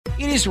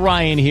It is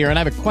Ryan here, and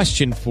I have a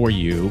question for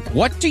you.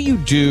 What do you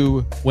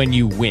do when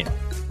you win?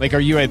 Like, are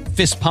you a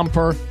fist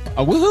pumper,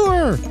 a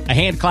woohooer, a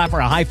hand clapper,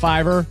 a high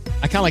fiver?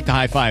 I kind of like the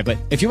high five, but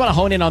if you want to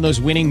hone in on those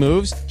winning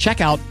moves,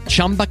 check out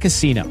Chumba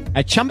Casino.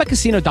 At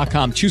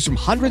ChumbaCasino.com, choose from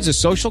hundreds of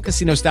social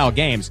casino-style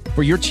games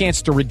for your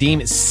chance to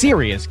redeem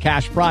serious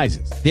cash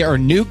prizes. There are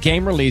new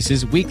game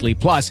releases weekly,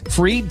 plus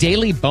free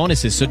daily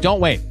bonuses. So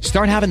don't wait.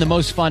 Start having the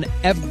most fun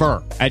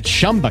ever at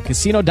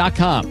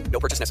ChumbaCasino.com.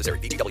 No purchase necessary.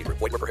 VGW Group.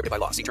 Void where prohibited by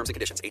law. See terms and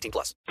conditions. 18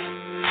 plus.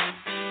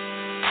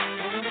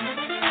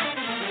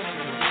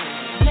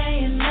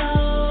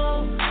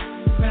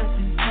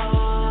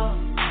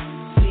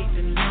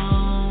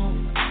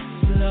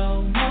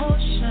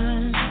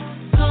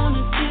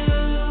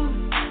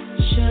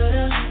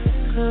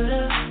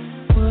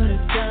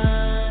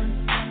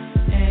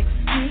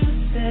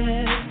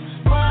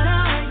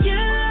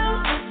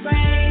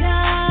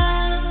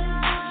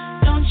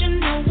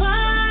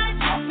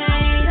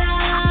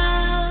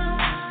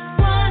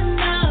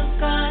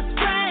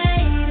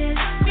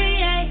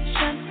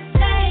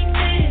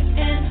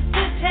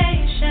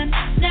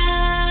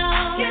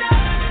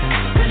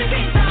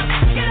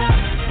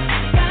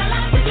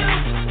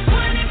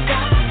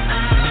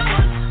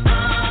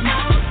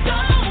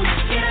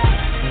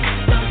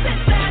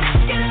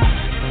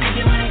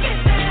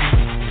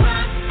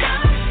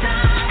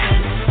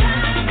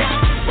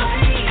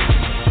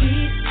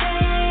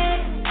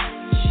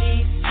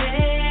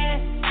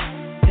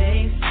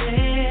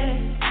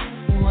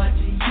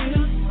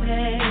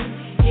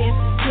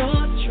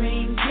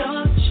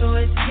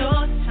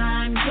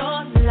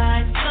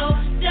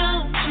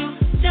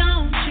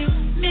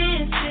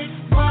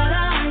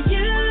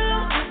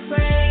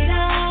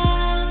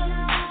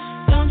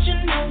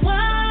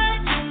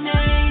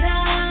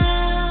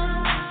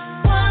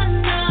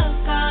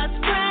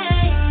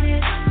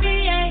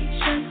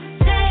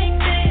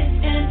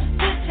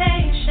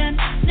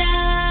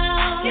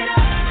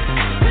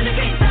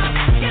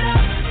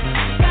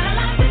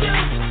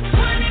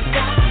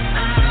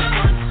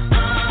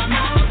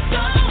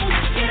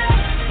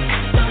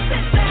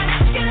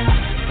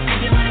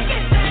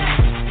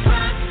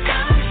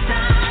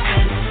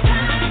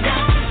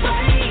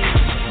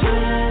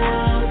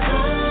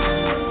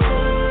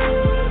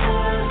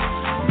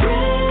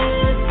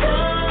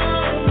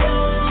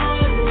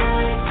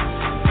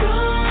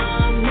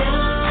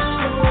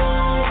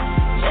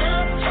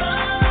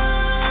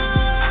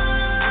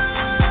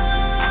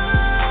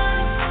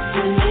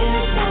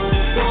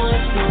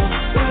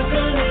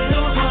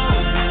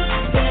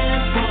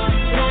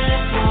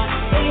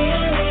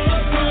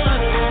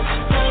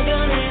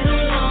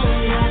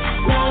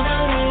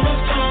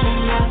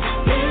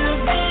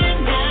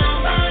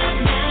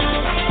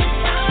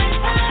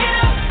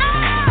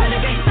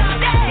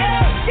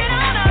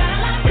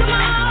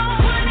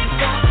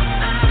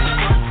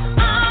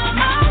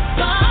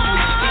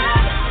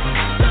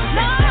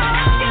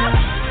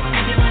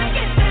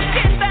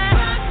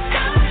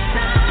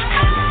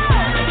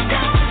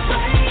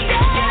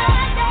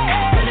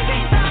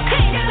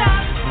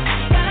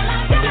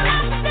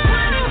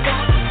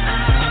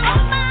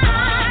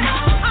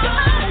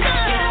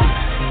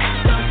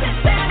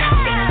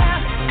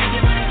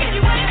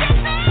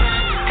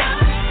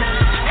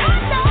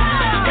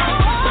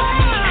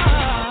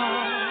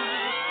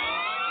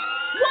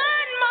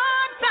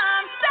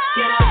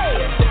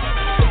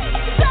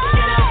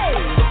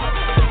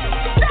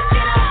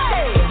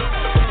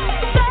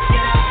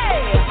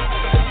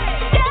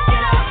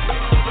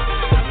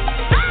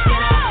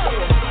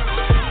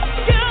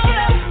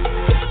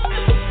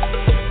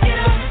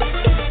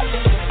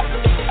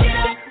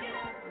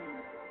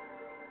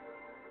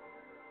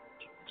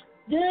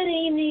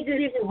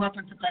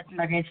 Welcome to Blessing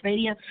by Grace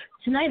Radio.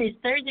 Tonight is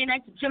Thursday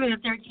night, September the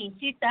 13th,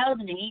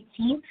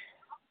 2018.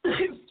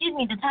 Excuse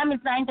me, the time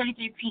is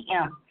 9:33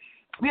 p.m.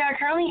 We are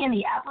currently in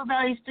the Apple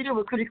Valley studio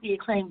with critically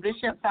acclaimed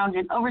bishop, founder,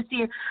 and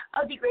overseer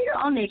of the Greater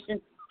All Nation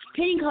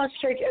Pentecost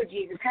Church of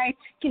Jesus Christ,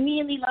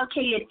 conveniently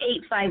located at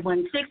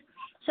 8516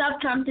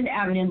 South Compton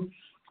Avenue,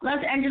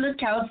 Los Angeles,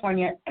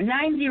 California,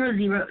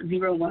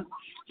 90001.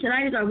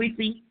 Tonight is our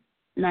weekly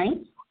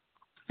night,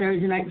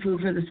 Thursday night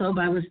food for the soul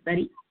Bible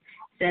study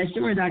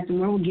session where Dr.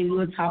 Moore will give you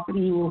a topic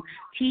and he will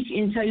teach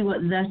and tell you what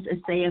thus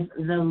saith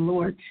the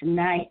Lord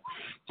tonight.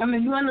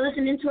 If you want to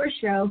listen into our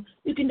show,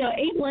 you can dial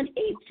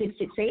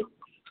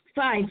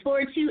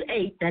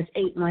 818-668-5428. That's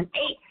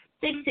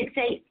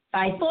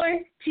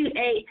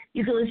 818-668-5428.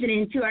 You can listen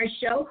in to our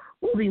show.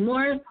 We'll be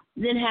more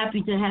than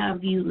happy to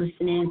have you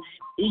listen in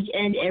each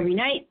and every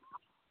night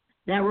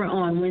that we're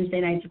on.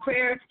 Wednesday nights of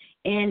prayer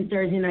and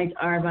Thursday nights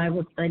our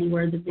Bible study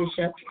where the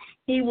bishop,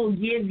 he will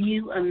give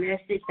you a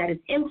message that is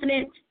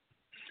infinite.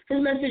 His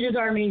messages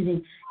are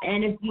amazing.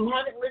 And if you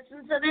haven't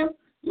listened to them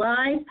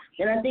live,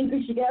 then I think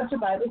you should get out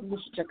your Bibles and you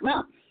should check them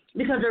out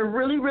because they're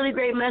really, really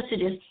great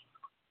messages.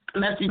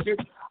 Messages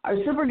are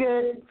super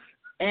good,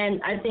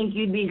 and I think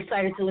you'd be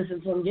excited to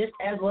listen to them just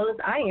as well as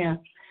I am.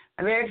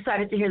 I'm very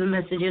excited to hear the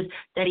messages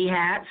that he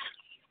has.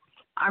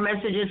 Our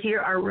messages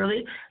here are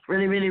really,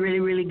 really, really,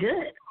 really, really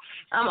good.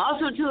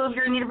 Also, too, if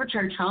you're in need of a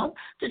church home,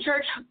 the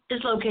church is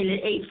located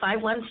at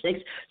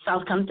 8516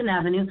 South Compton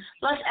Avenue,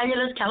 Los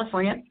Angeles,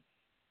 California,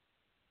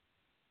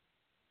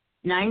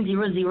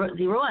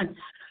 90001.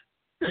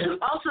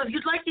 Also, if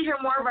you'd like to hear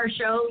more of our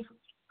shows,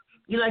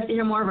 you like to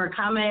hear more of our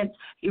comments,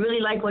 you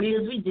really like what it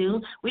is we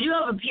do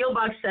have a P.O.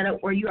 box set up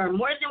where you are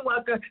more than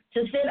welcome to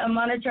send a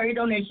monetary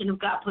donation if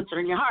God puts it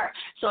in your heart.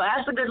 So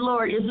ask the good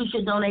Lord if you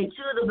should donate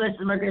to the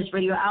Blessed by Grace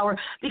Radio Hour,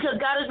 because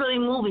God is really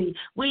moving.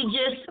 We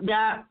just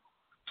got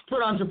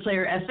put onto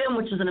Player FM,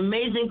 which is an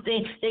amazing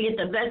thing. They get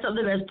the best of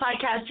the best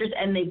podcasters,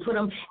 and they put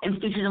them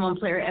and feature them on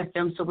Player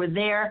FM. So we're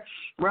there.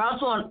 We're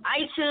also on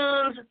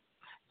iTunes,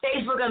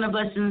 Facebook on the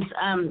Blessings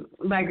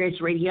by Grace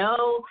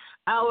Radio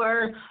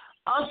Hour.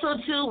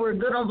 Also, too, we're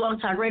good on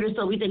Blog Talk Radio,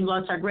 so we think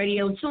Blog Talk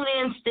Radio,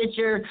 TuneIn,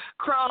 Stitcher,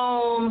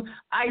 Chrome,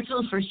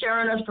 iTunes for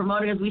sharing us,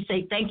 promoting us. We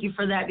say thank you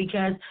for that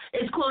because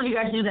it's cool if you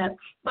guys do that.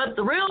 But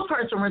the real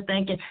person we're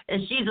thanking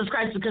is Jesus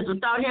Christ, because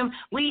without him,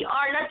 we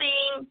are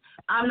nothing.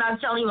 I'm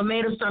not telling you a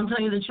made up story. I'm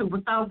telling you the truth.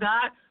 Without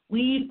God,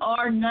 we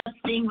are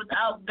nothing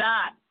without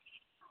God.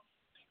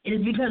 It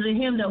is because of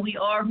him that we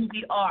are who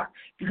we are,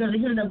 because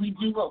of him that we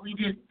do what we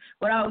do.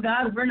 Without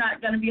God, we're not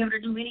going to be able to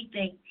do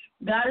anything.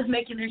 God is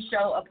making this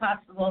show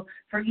possible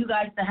for you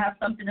guys to have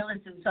something to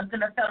listen to, something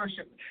to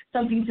fellowship,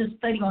 something to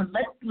study on.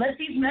 Let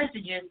these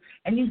messages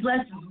and these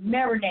lessons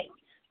marinate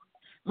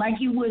like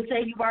you would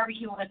say you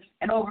barbecue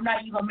and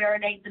overnight you're going to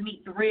marinate the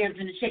meat, the ribs,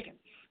 and the chicken.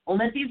 Well,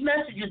 let these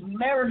messages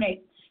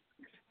marinate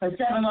for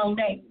 7 long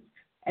days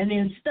and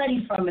then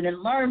study from it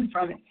and learn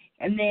from it.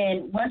 And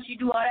then once you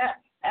do all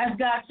that, ask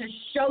God to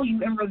show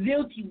you and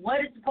reveal to you what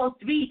it's supposed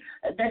to be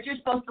that you're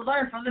supposed to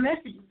learn from the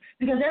messages.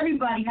 Because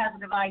everybody has a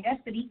divine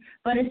destiny,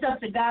 but it's up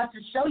to God to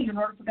show you. In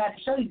order for God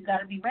to show you, you got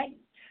to be ready.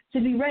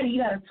 To be ready,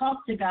 you got to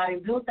talk to God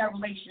and build that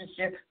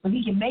relationship so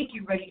he can make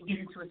you ready to get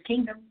into his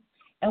kingdom.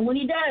 And when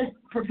he does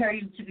prepare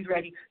you to be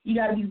ready, you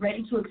got to be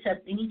ready to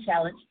accept any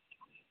challenge.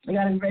 You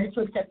got to be ready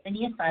to accept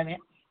any assignment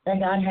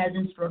that God has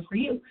in store for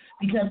you,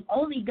 because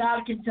only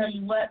God can tell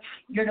you what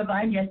your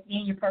divine destiny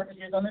and your purpose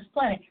is on this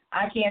planet.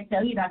 I can't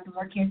tell you, Dr.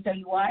 Moore can't tell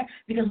you why,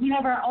 because we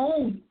have our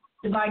own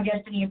divine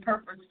destiny and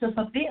purpose to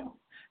fulfill.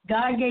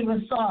 God gave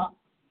us all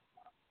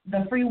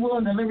the free will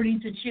and the liberty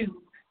to choose.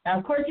 Now,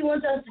 of course, he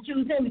wants us to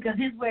choose him because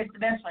his way is the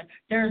best way.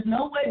 There is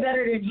no way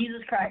better than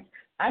Jesus Christ.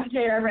 I can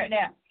tell you that right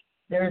now.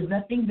 There is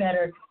nothing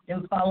better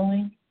than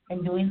following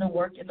and doing the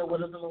work in the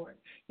will of the Lord.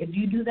 If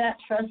you do that,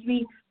 trust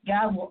me,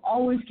 God will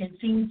always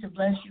continue to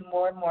bless you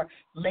more and more.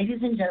 Ladies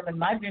and gentlemen,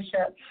 my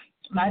bishop,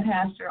 my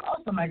pastor,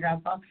 also my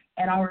grandpa,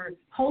 and our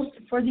host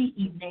for the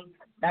evening,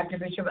 Dr.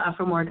 Bishop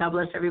Alfred Moore. God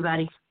bless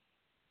everybody.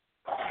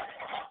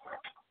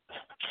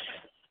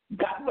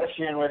 God bless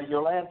you, and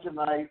Radio Land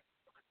tonight.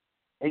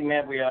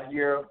 Amen. We are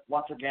here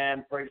once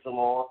again. Praise the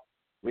Lord.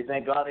 We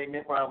thank God,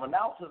 amen, for our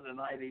announcer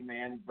tonight,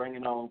 amen,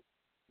 bringing on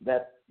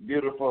that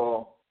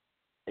beautiful,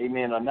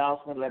 amen,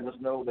 announcement, letting us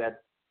know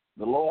that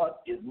the Lord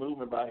is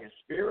moving by his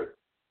Spirit,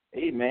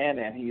 amen,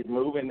 and he's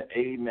moving,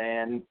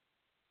 amen,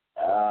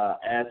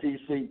 as he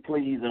sees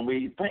please. And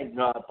we thank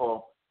God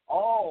for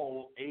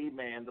all,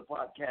 amen, the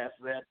podcast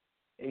that,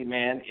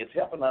 amen, is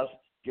helping us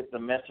get the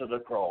message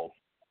across.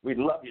 We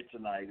love you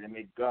tonight, and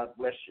may God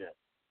bless you.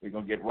 We're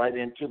going to get right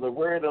into the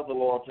word of the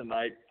Lord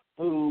tonight,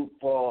 food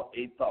for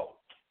a thought.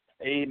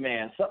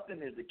 Amen.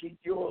 Something is to keep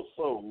your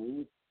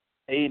soul,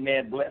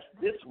 amen, blessed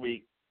this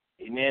week.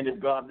 Amen.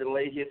 If God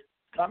delay his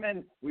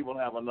coming, we will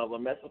have another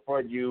message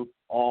for you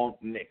on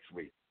next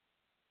week.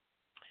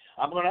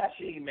 I'm going to ask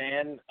you,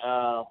 amen,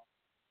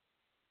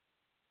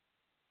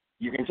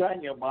 you can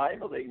turn your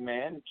Bible,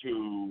 amen,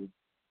 to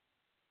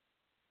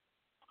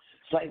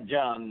St.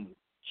 John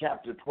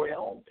chapter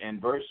 12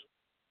 and verse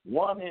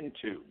 1 and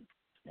 2.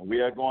 And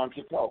we are going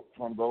to talk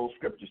from those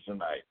scriptures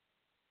tonight.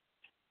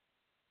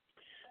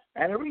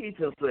 And it reads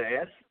and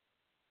says,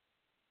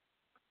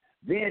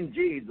 Then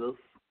Jesus,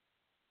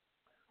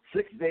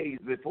 6 days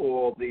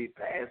before the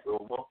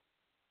Passover,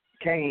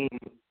 came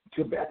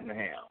to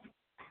Bethlehem,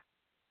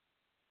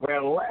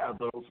 where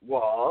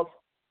Lazarus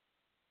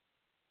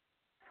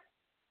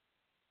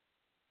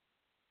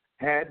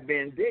had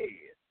been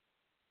dead,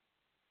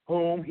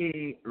 whom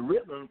he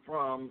risen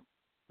from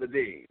the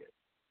dead.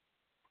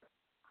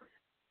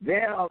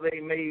 There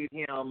they made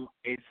him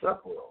a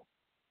supper,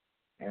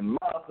 and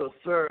Martha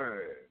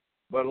served,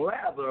 but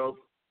Lazarus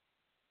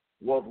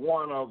was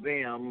one of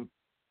them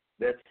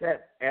that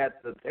sat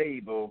at the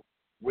table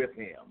with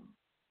him.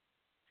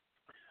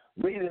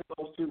 Reading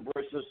those two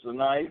verses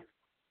tonight,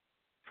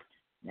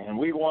 and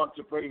we want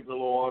to praise the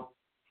Lord,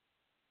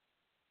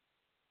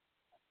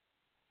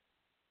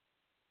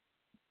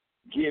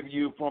 give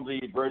you from the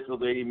verse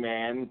of the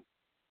Amen,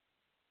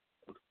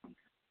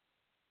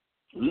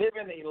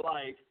 living a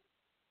life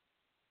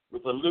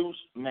with a loose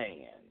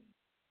man.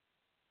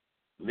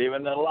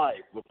 Living a life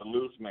with a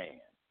loose man.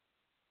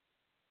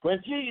 When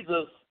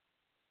Jesus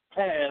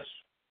passed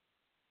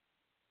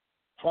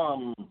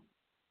from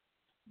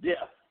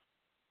death,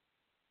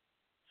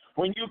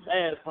 when you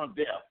pass from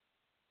death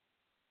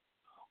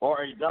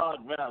or a dark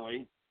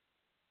valley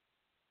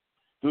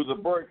through the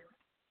birth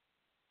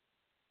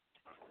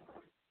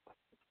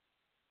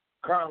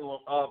kernel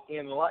of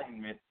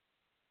enlightenment,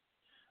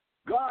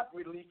 God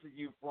releases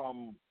you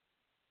from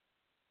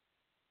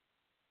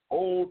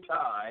old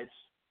ties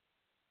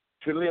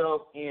to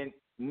live in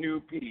new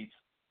peace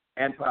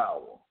and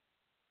power.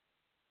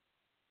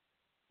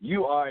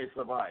 You are a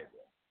survivor.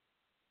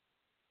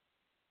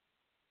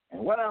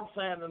 And what I'm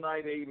saying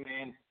tonight,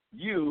 amen,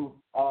 you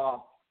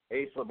are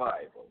a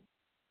survivor.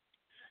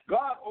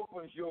 God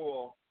opens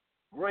your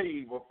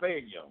grave of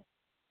failure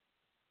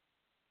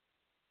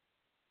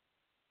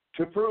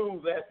to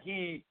prove that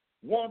he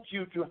wants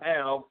you to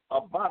have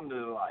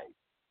abundant life.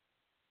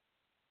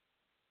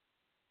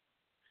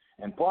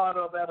 And part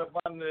of that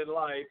abundant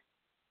life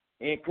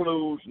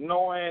includes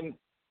knowing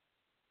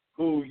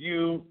who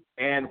you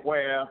and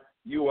where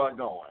you are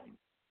going.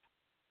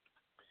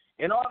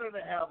 In order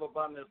to have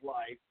abundant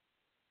life,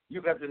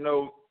 you got to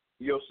know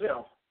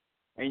yourself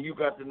and you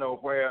got to know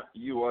where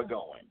you are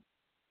going.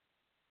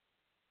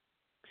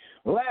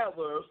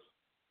 Lazarus,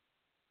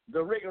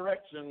 the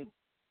resurrection,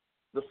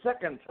 the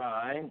second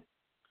time,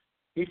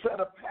 he set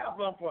a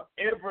pattern for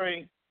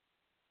every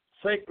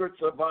sacred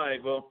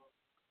survivor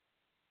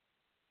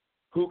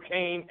who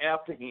came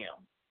after him.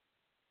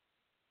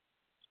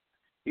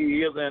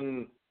 He is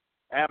an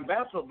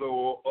ambassador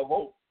of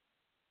hope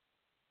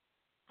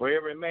for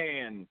every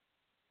man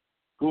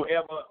who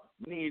ever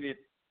needed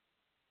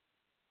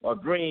or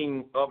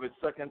dreamed of a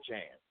second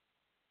chance.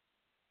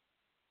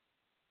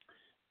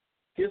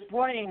 His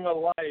flame of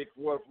life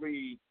was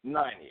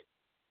reignited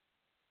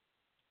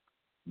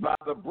by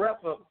the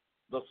breath of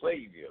the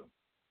Savior,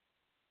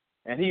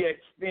 and he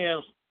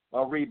experienced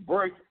a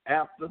rebirth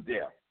after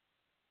death.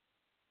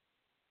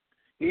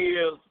 He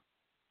is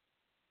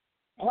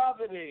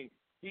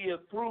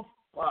proof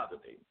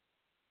positive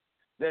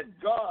that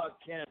God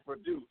can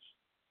produce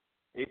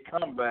a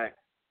comeback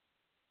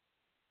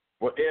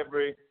for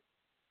every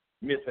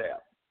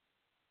mishap.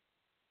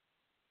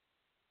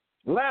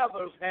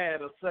 Lazarus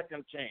had a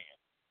second chance.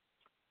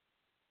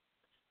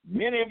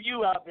 Many of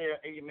you out there,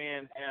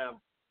 amen, have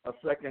a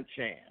second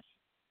chance.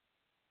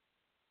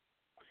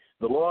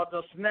 The Lord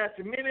will snatch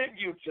many of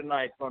you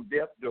tonight from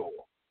death's door.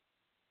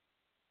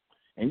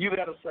 And you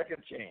got a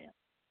second chance.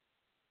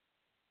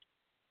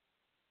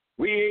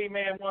 We,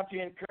 amen, want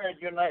to encourage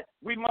you tonight.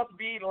 We must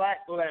be like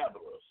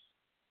Lazarus.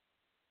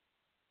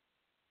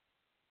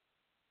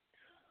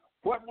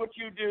 What would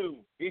you do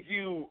if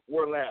you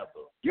were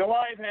Lazarus? Your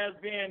life has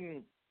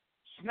been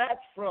snatched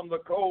from the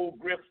cold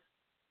grips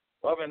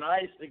of an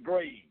icy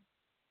grave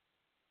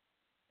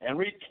and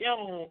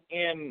rekindled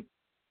in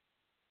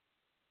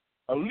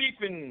a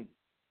leaping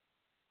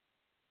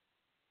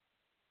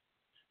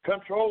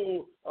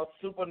control of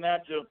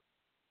supernatural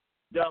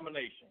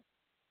domination.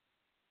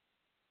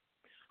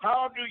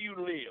 How do you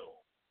live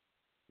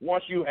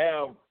once you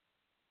have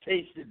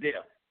tasted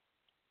death,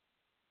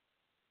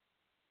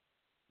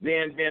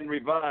 then been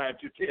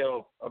revived to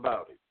tell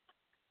about it?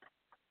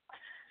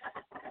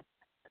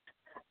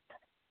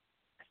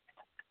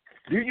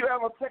 Do you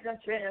have a second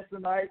chance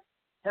tonight?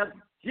 Has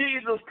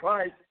Jesus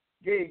Christ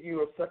gave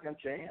you a second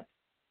chance?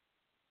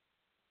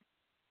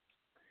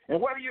 And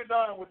what have you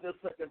done with this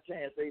second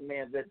chance,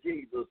 amen, that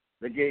Jesus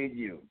gave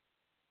you?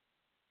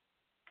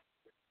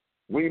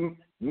 We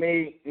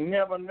may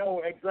never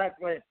know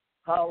exactly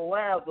how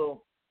Lazarus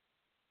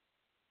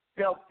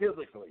felt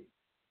physically,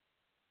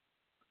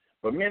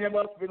 but many of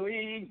us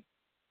believe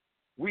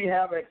we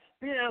have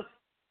experienced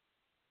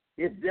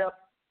his death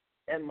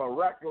and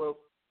miraculous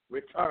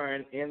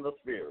return in the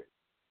spirit.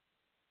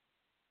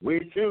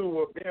 We too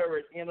were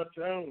buried in a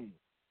tomb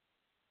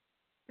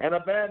and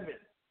abandoned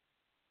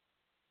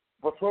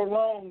for so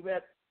long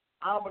that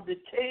our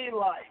decayed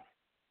life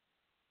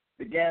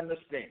began to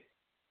stink.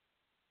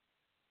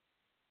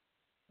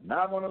 And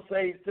I want to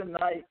say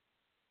tonight,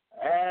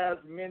 as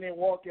many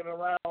walking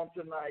around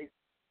tonight,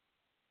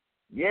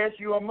 yes,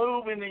 you are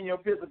moving in your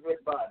physical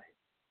body,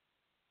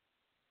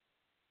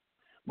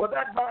 but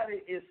that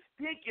body is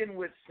stinking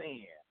with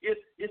sin.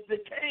 It's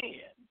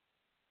decaying.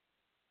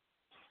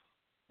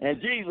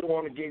 And Jesus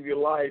wants to give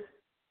you life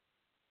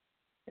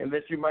and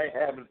that you might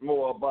have it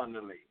more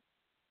abundantly.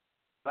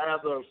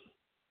 Lazarus,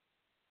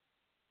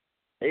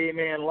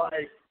 amen,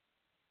 life,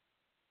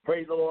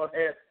 praise the Lord,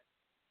 has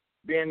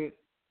been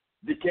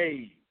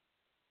decayed.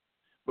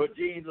 But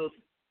Jesus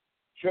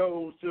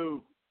chose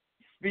to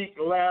speak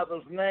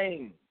Lazarus'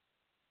 name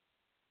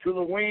to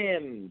the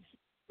winds,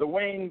 the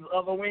wings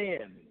of the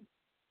wind.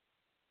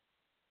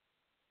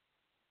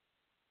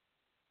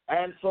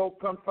 And so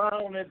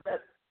confounded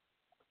that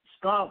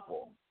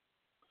scornful,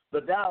 the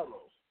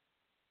doubters,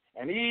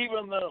 and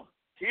even the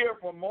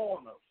tearful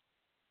mourners.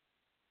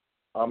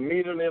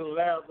 Immediately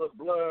Lazarus'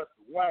 blood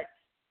waxed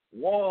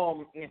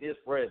warm in his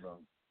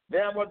presence.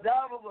 There were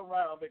doubters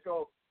around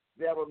because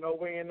there was no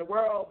way in the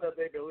world that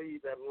they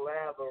believed that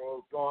Lazarus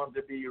was going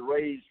to be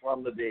raised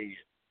from the dead.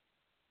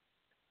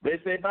 They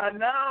say, by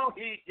now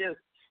he is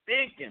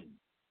stinking.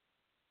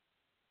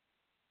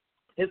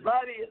 His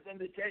body is in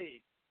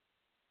decay.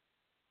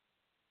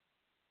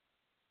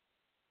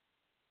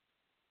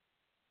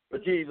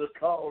 But Jesus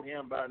called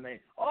him by name.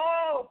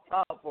 All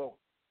powerful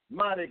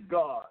Almighty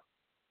God.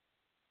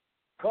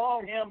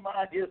 Call him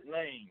by his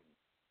name.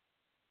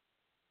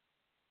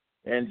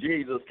 And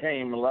Jesus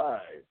came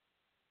alive.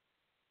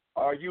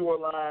 Are you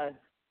alive?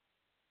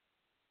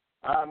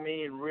 I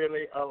mean,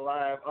 really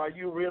alive. Are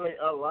you really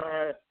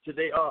alive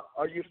today?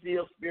 Are you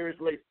still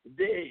spiritually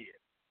dead?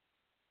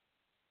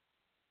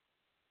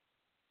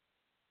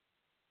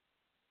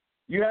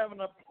 You have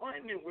an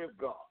appointment with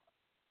God.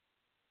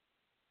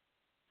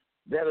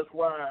 That is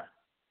why,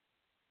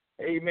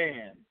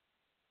 amen,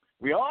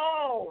 we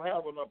all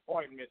have an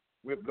appointment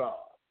with God.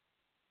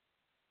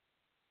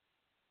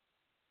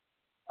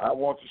 I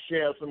want to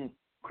share some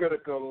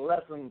critical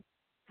lessons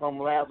from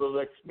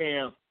Lazarus'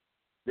 experience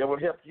that will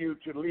help you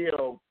to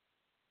live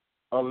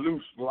a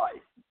loose life.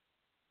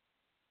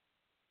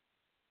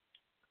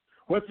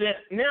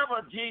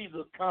 Whenever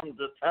Jesus comes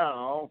to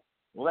town,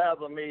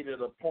 Lazarus made it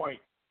a point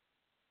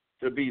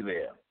to be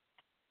there.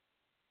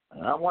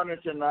 And I wonder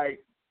tonight,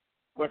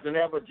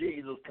 whenever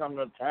Jesus comes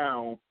to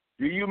town,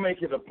 do you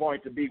make it a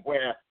point to be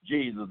where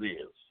Jesus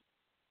is?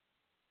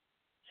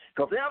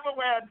 Because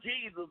everywhere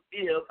Jesus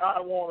is, I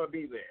want to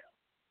be there.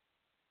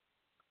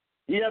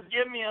 He has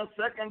given me a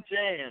second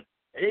chance.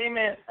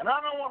 Amen. And I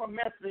don't want to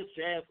mess this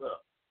chance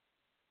up.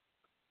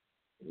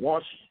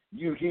 Once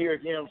you hear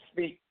him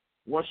speak,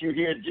 once you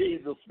hear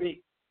Jesus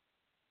speak,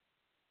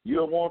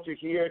 you'll want to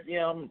hear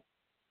him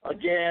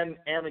again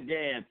and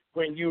again.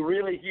 When you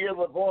really hear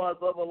the voice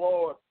of the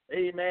Lord,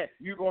 amen,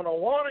 you're going to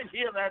want to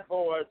hear that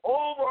voice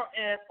over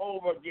and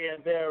over again.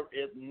 There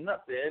is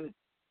nothing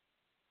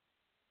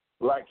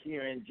like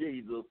hearing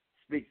Jesus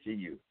speak to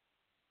you.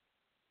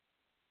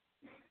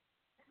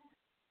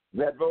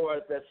 That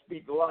voice that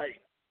speaks life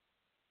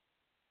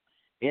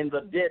in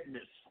the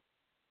deadness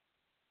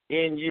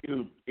in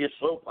you is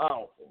so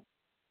powerful.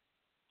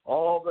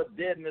 All the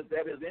deadness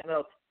that is in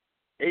us,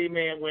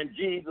 amen, when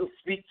Jesus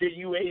speaks to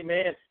you,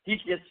 amen, he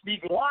can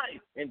speak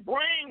life and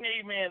bring,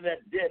 amen,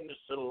 that deadness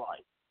to life.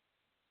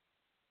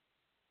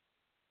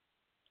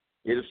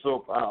 It is so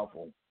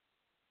powerful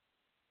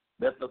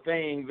that the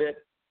thing that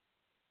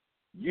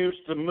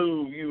used to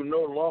move you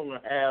no longer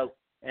has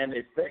an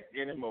effect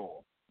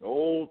anymore. The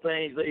old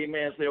things,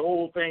 amen, say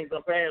old things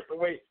are passed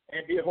away,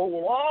 and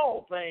behold,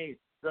 all things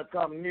that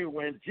come new.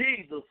 When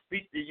Jesus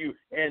speaks to you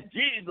and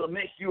Jesus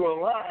makes you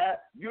alive,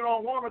 you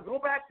don't want to go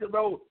back to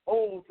those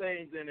old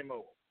things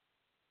anymore.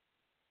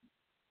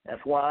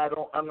 That's why I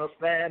don't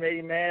understand,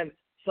 amen.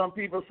 Some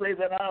people say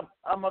that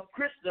I'm a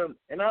Christian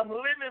and I'm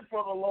living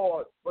for the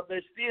Lord, but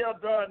they're still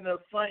doing the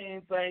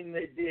same thing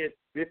they did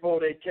before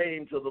they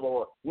came to the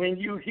Lord. When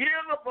you hear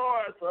the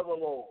voice of the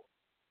Lord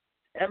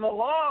and the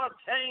Lord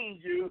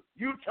changes you,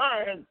 you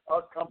turn a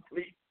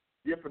complete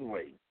different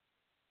way.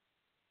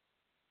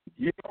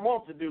 You don't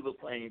want to do the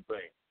same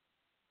thing.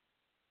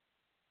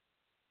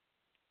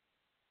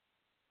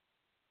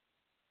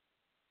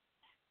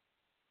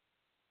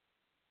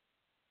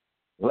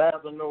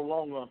 Lazarus no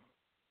longer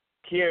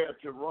cared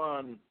to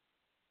run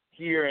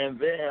here and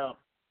there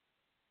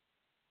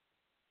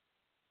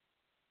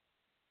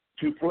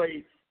to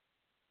place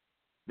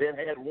that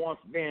had once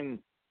been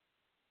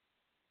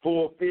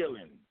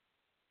fulfilling.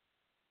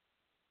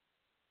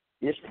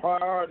 His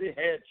priority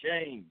had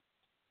changed.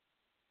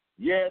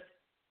 Yes,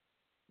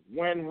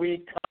 when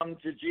we come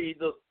to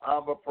Jesus,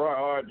 our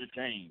priority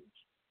changed.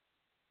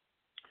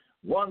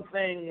 One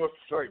thing was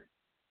certain.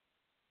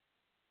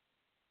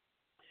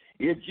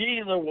 If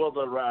Jesus was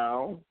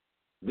around,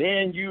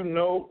 then you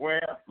know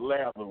where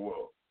Lazarus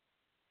was.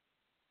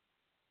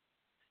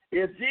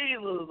 If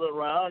Jesus is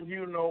around,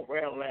 you know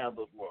where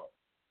Lazarus was.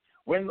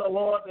 When the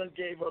Lord then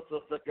gave us a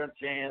second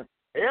chance,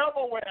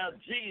 everywhere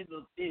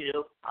Jesus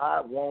is, I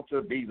want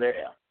to be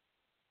there.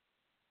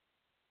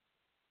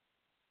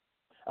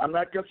 I'm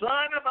not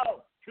concerned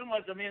about too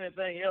much of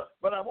anything else,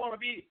 but I want to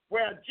be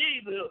where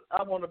Jesus is.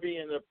 I want to be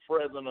in the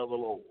presence of the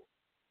Lord.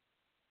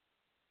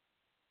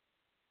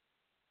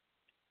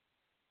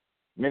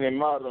 Many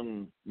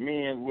modern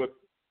men would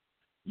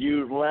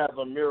use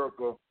Lazarus'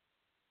 miracle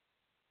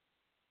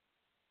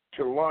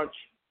to launch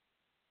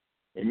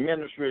a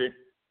ministry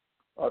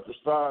or to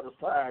start a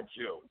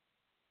sideshow.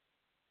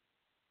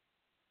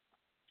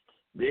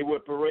 They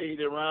would parade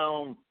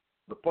around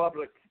the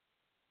public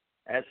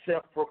as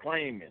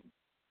self-proclaiming,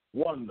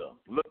 wonder,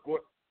 look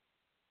what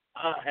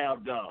I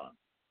have done,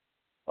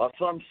 or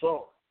some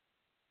sort.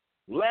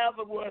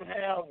 Lazarus would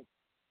have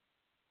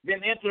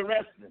been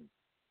interesting.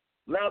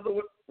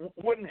 Lazarus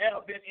wouldn't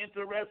have been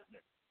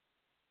interested.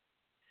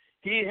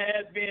 He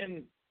had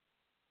been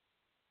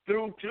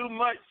through too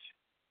much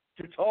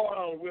to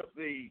toil with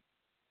the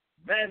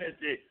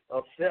vanity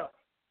of self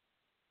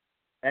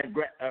and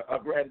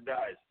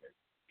aggrandizement.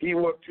 He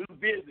was too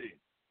busy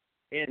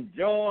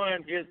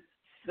enjoying his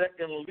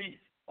second lease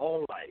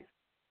on life.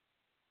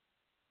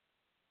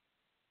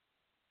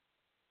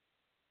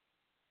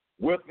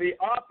 With the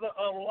author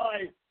of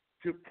life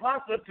to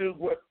constitute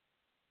what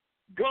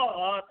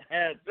God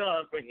has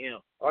done for him.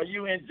 Are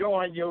you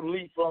enjoying your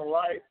lease on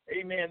life?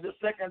 Amen. The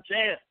second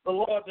chance the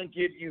Lord can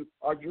give you,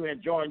 are you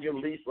enjoying your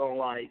lease on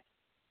life?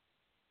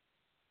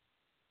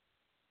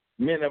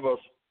 Many of us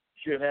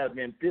should have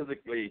been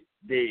physically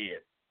dead.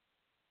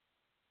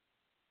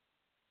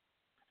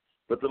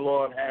 But the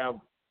Lord have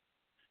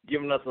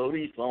given us a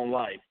lease on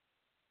life.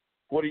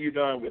 What are you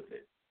doing with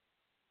it?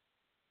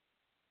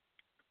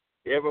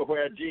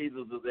 Everywhere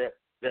Jesus is at,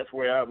 that's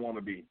where I want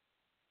to be.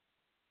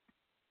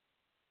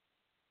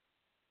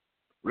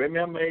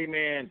 Remember,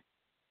 amen,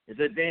 it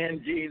said,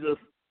 then Jesus,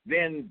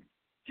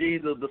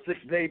 the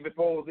 6th day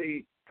before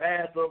the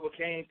Passover,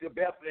 came to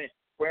Bethany,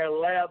 where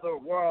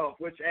Lazarus was,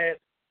 which had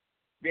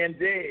been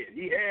dead.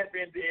 He had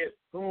been dead,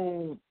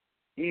 whom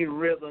he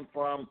risen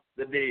from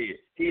the dead.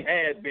 He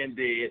had been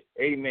dead.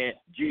 Amen.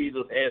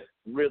 Jesus had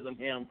risen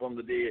him from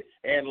the dead.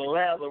 And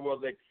Lazarus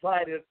was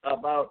excited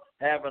about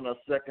having a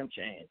second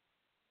chance.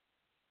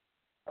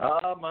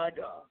 Oh, my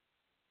God.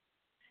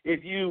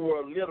 If you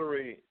were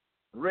literally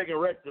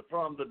resurrected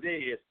from the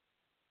dead,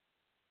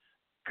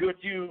 could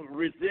you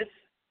resist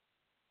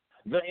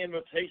the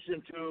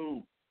invitation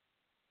to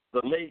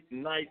the late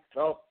night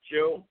talk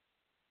show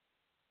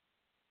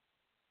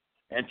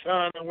and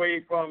turn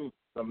away from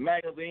the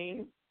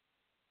magazine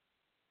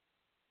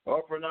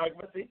or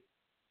pornography?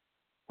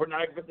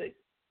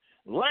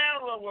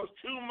 Lazarus was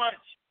too much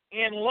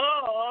in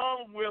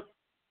love with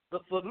the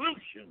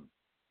solution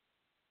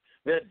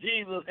that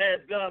Jesus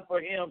had done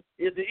for him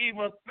is to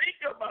even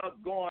think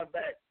about going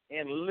back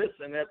and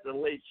listen at the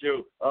late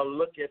show or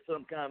look at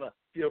some kind of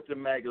filthy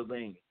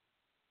magazine.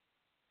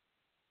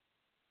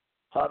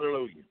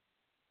 Hallelujah.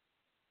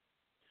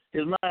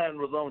 His mind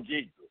was on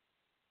Jesus.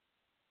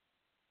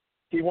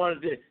 He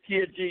wanted to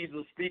hear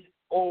Jesus speak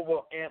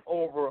over and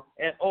over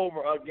and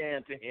over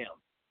again to him.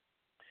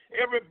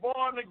 Every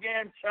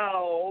born-again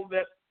child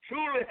that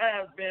truly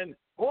has been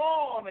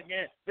born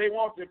again, they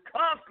want to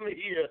constantly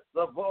hear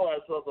the voice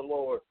of the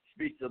Lord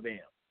speak to them.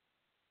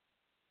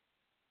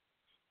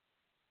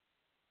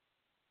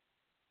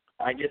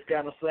 I get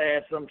kind of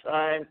sad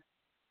sometimes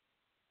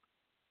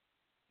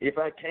if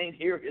I can't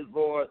hear his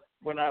voice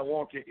when I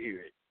want to hear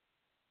it.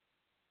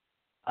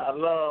 I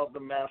love the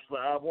Master.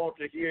 I want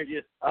to hear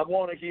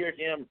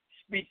him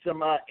speak to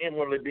my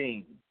inwardly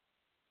being.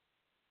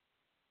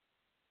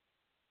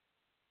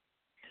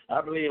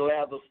 I believe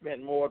Lazarus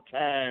spent more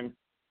time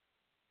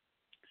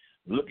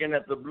looking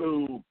at the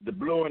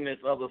blueness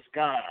of the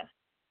sky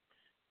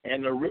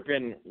and the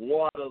rippling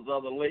waters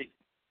of the lake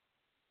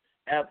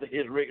after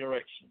his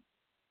resurrection.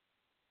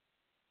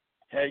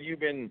 Have you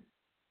been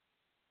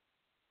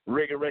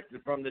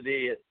resurrected from the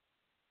dead?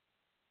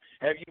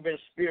 Have you been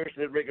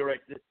spiritually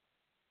resurrected?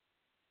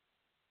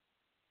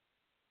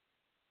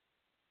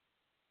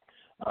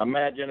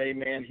 Imagine,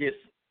 amen, his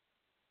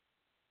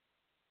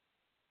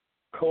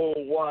cold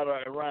water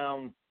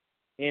around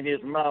in his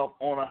mouth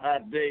on a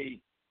hot day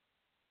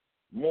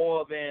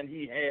more than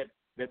he had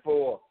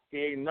before.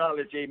 He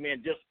acknowledged,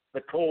 amen, just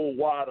the cold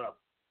water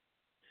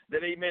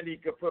that, amen, he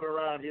could put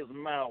around his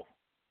mouth.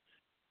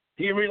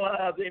 He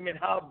realized, amen,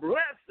 how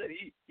blessed that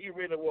he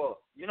really was.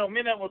 You know,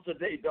 many of us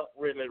today don't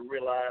really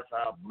realize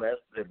how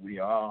blessed that we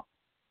are.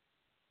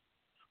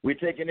 We're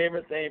taking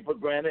everything for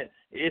granted.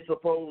 It's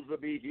supposed to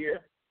be here.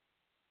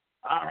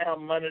 I have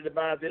money to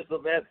buy this or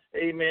that.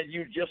 Amen.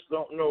 You just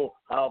don't know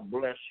how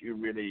blessed you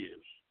really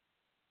is.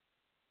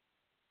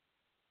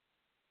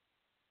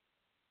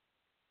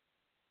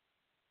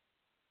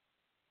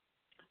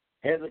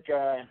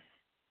 Hezekiah,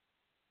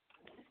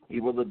 he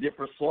was a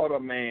different sort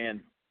of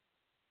man.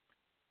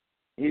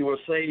 He was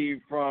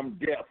saved from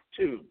death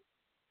too.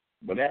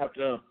 But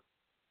after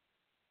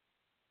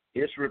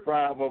his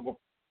revival,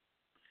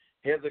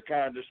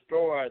 Hezekiah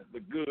destroyed the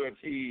goods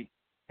he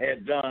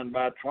had done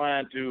by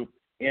trying to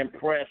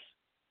impress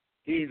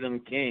heathen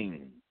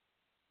kings.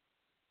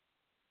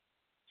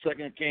 2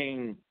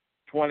 Kings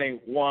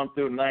 21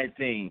 through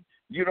 19.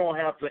 You don't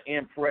have to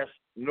impress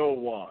no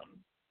one.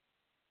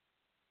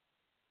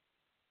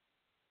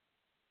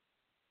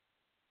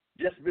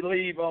 Just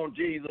believe on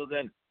Jesus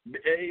and,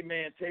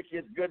 amen, take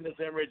his goodness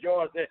and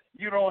rejoice that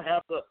you don't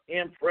have to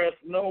impress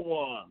no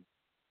one.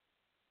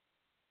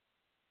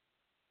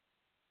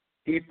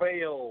 He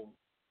failed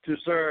to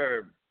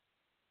serve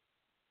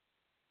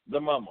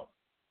the mammon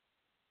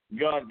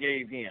God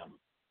gave him.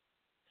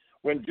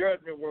 When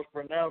judgment was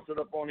pronounced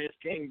upon his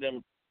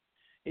kingdom,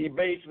 he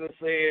basically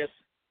says,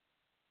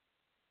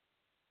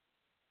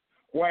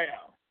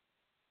 well,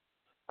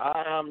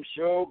 I am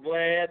so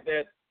glad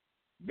that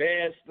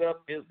bad stuff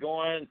is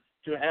going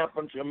to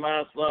happen to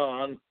my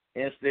son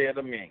instead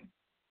of me.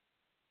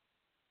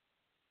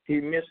 He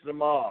missed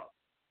them all.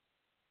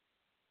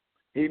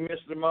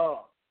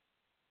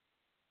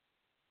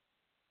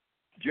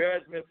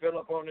 Judgment fell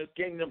upon his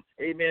kingdom.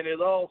 Amen.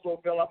 It also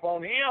fell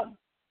upon him.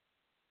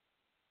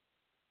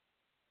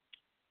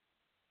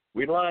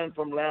 We learn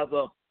from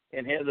Lazarus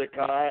and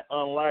Hezekiah.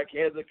 Unlike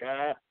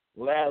Hezekiah,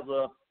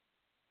 Lazarus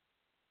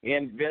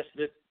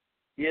invested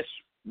his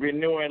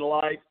renewing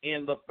life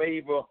in the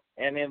favor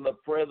and in the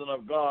presence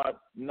of God,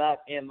 not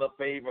in the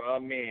favor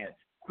of man.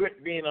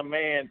 Quit being a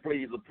man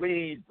pleaser.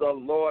 Please the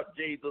Lord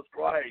Jesus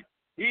Christ.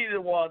 He's the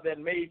one that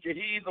made you.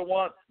 He's the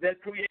one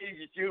that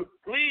created you.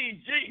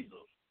 Please Jesus.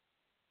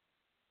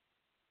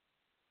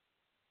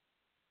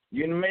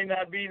 You may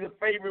not be the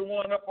favorite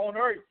one up on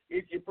earth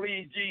if you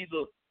please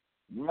Jesus.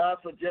 My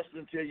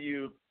suggestion to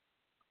you,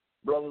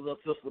 brothers and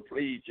sisters,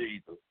 please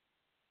Jesus.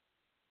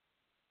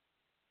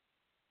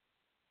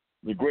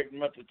 The great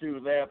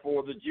multitude,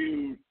 therefore, the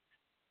Jews,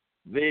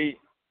 they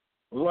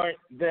learned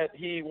that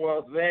he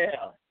was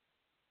there,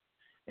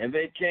 and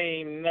they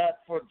came not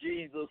for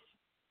Jesus'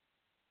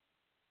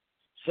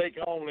 sake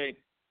only,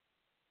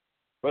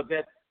 but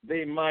that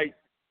they might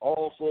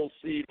also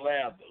see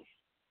Lazarus,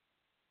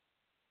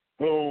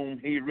 whom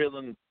he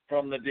risen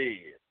from the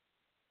dead.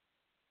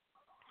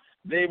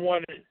 They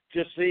wanted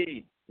to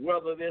see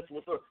whether this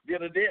was so.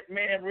 Did a dead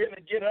man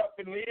really get up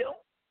and live?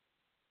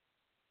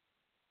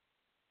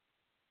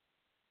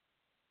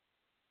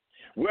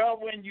 Well,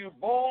 when you're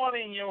born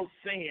in your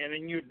sin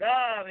and you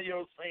die in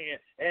your sin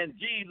and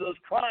Jesus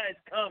Christ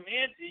come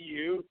into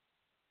you,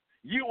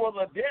 you was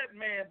a dead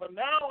man, but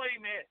now,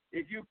 amen,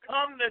 if you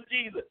come to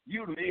Jesus,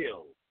 you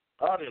live.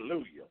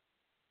 Hallelujah.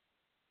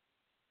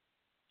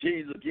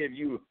 Jesus give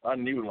you a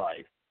new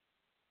life.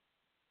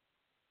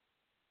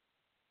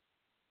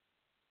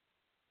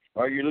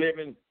 Are you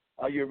living?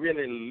 Are you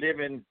really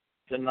living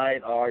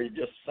tonight, or are you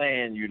just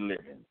saying you're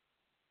living?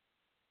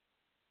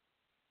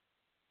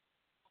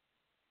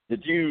 The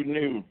Jews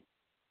knew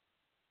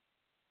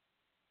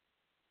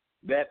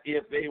that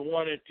if they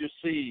wanted to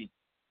see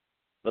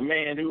the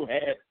man who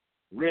had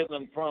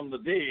risen from the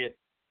dead,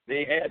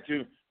 they had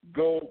to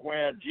go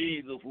where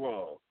Jesus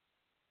was.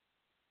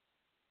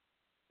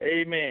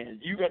 Amen.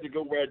 You got to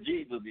go where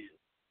Jesus is.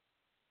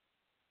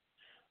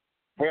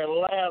 Where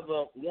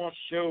Lazarus once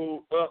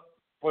showed up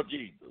for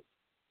Jesus.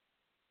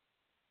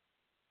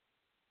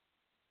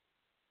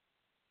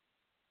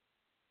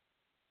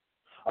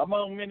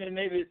 Among many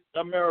Native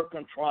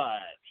American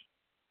tribes,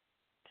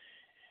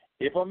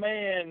 if a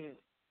man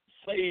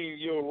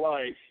saved your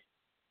life,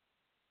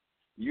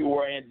 you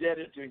were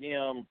indebted to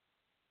him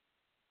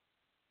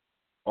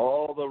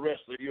all the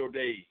rest of your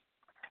days.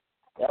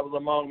 That was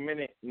among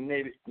many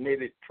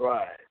Native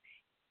tribes.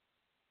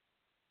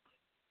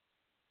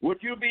 Would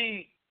you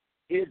be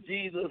if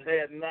Jesus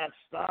had not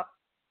stopped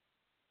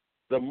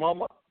the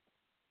moment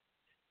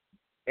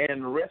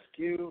and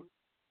rescued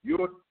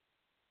your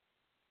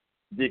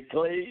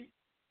decaying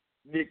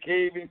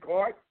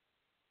cart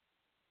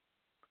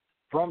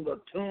from the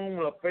tomb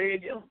of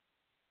failure?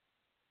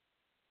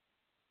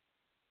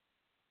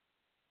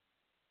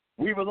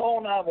 We was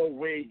on our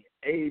way,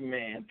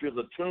 amen, to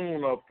the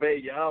tomb of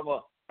failure,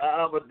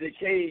 our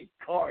decayed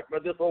cart,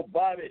 but this old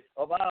body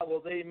of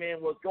ours,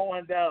 amen, was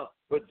going down.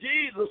 But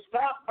Jesus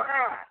stopped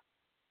by.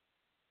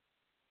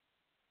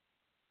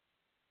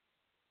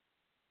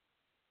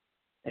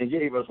 And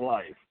gave us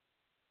life.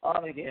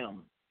 Honor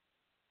him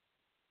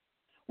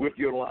with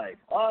your life.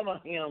 Honor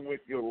him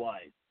with your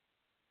life.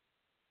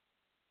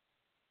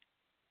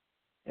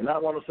 And I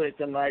want to say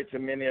tonight to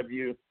many of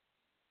you,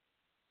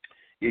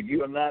 if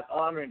you are not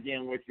honoring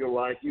him with your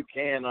life, you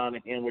can honor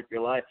him with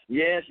your life.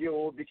 Yes, your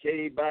old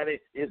decayed body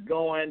is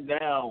going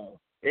down.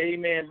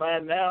 Amen. By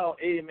now,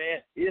 amen,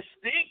 it's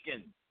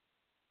stinking.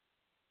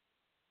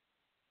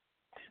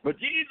 But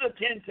Jesus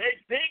can take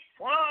things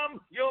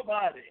from your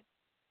body.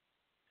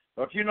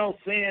 But you know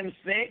sin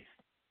stinks.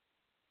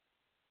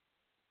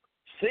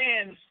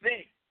 Sin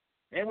stinks.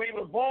 And we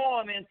were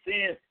born in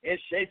sin and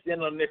shaped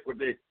in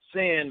iniquity.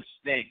 Sin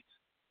stinks.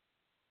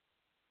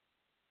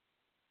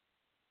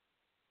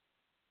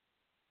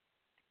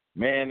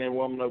 Man and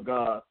woman of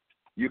God,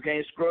 you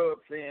can't scrub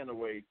sin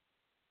away.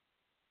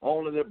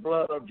 Only the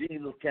blood of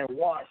Jesus can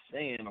wash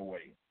sin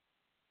away.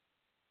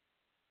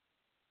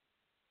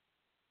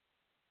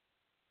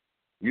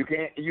 You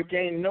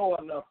can't know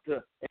enough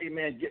to,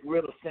 amen, get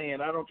rid of sin.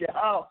 I don't care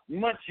how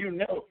much you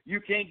know, you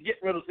can't get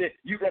rid of sin.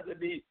 You got to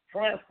be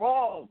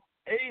transformed,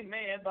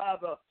 amen, by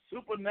the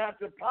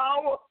supernatural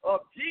power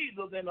of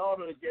Jesus in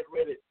order to get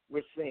rid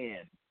with sin.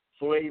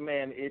 So,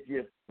 amen, if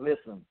you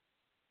listen,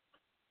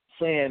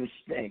 sin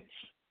stinks.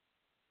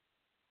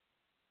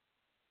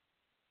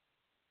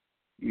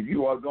 If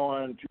you are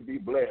going to be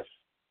blessed,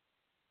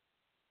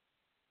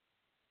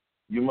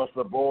 you must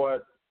avoid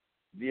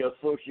the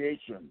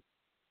association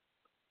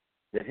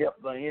that help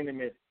the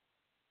enemy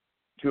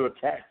to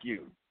attack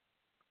you.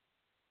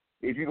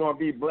 If you're going to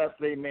be blessed,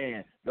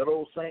 amen,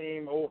 that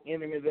same old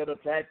enemy that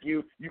attack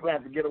you, you're going to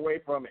have to get away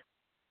from it.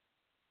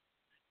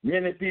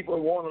 Many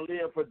people want to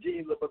live for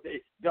Jesus, but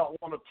they don't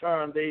want to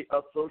turn their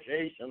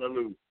association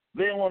loose.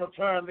 They don't want to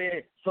turn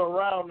their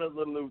surroundings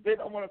loose. They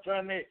don't want to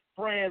turn their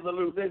friends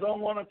loose. They don't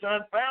want to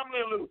turn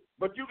family loose.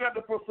 But you got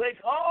to forsake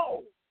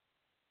all.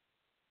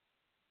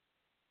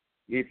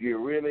 If you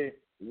really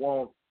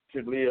want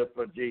to live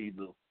for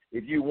Jesus,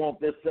 if you want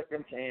this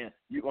second chance,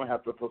 you're going to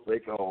have to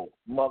forsake all.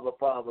 Mother,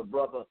 father,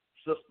 brother,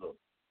 sister,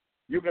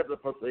 you got to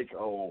forsake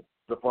all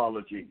to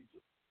follow Jesus.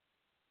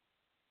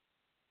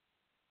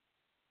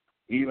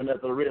 Even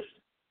at the risk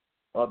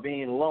of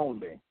being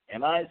lonely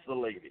and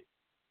isolated,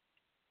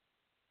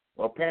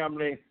 or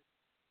family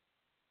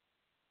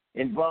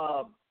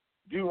involved,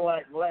 do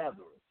like Lazarus.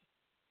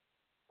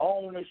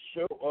 Only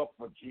show up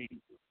for Jesus.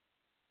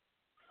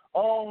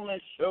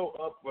 Only show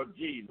up for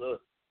Jesus.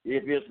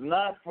 If it's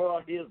not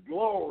for his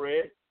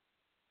glory,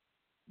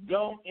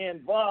 don't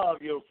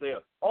involve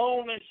yourself.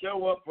 Only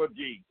show up for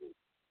Jesus.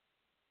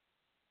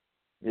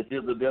 This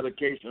is the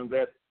dedication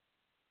that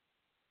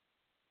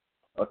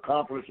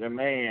accomplished a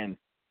man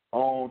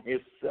on his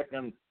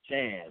second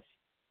chance.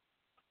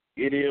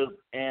 It is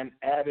an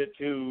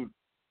attitude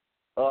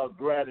of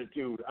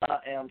gratitude. I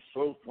am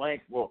so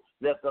thankful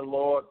that the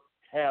Lord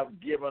have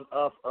given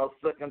us a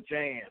second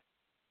chance.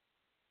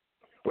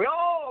 We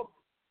all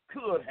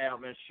could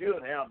have and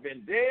should have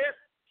been dead,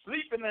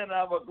 sleeping in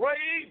our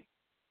grave,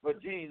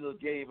 but Jesus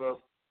gave us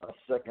a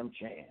second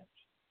chance.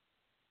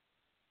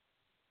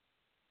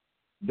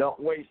 Don't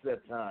waste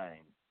that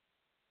time.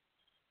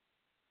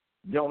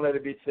 Don't let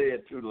it be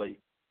said too late.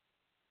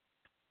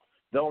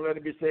 Don't let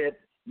it be said,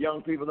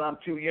 young people, I'm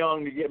too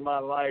young to give my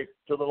life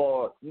to the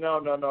Lord. No.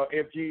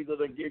 If Jesus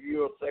will give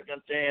you a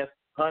second chance,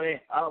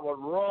 honey, I would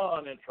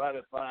run and try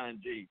to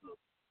find Jesus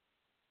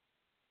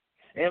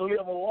and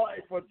live a life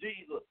for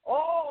Jesus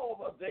all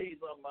the days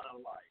of my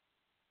life.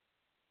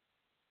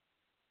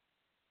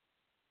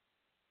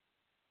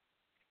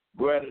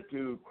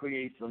 Gratitude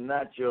creates a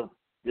natural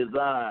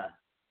desire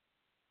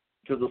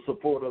to the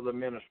support of the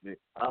ministry.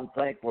 I'm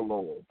thankful,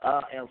 Lord.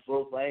 I am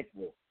so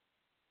thankful.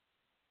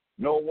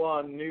 No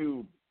one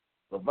knew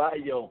the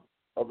value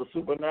of the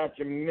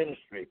supernatural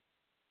ministry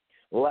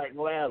like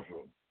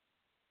Lazarus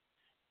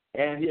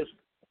and his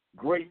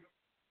great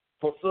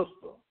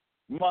sister,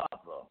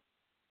 Martha.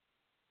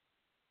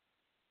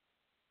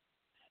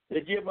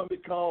 They give them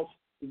because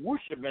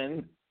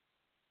worshiping,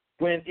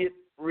 when it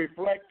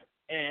reflects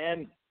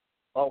an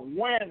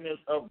awareness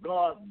of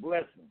God's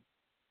blessing.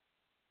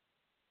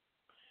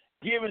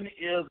 Giving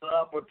is the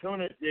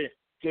opportunity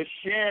to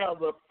share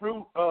the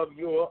fruit of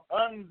your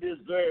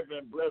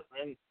undeserving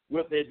blessing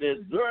with a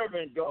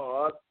deserving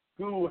God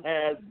who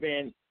has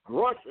been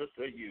gracious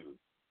to you.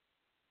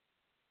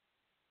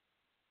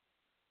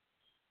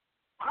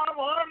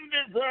 Our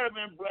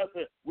undeserving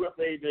blessing with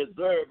a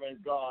deserving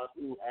God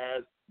who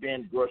has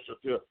been gracious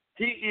to us.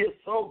 He is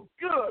so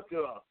good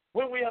to us.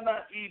 When we are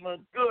not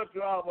even good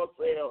to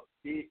ourselves,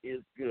 he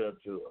is good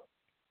to us.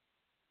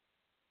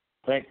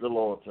 Thank the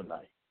Lord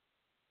tonight.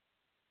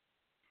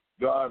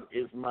 God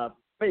is my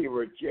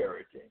favorite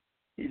charity.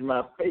 He's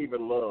my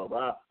favorite love.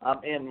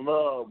 I'm in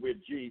love with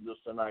Jesus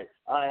tonight.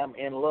 I am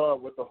in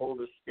love with the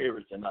Holy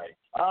Spirit tonight.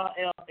 I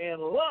am in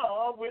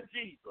love with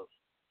Jesus.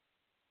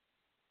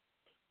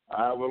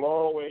 I will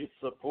always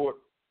support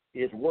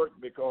his work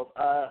because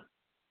I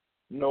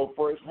know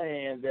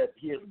firsthand that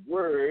his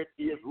word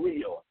is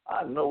real.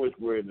 I know his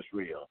word is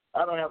real.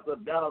 I don't have to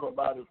doubt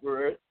about his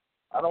word.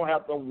 I don't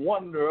have to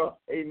wonder,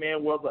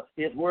 amen, whether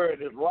his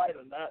word is right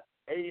or not.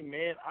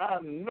 Amen. I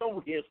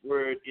know his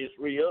word is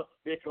real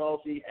because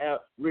he has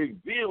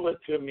revealed it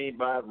to me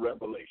by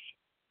revelation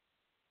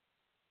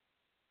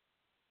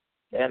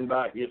and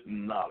by his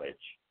knowledge.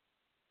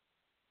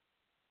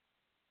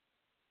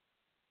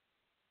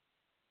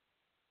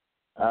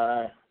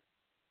 I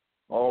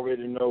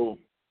already know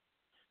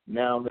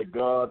now that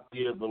God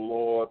is the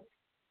Lord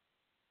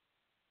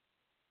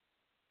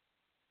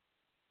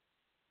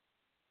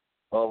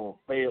of a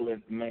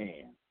failing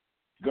man.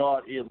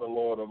 God is the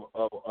Lord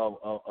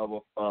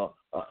of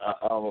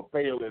a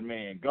failing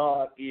man.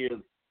 God is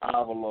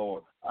our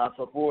Lord. I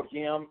support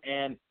him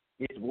and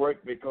his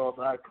work because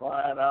I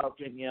cried out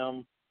to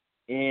him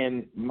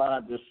in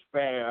my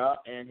despair,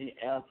 and he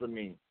answered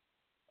me.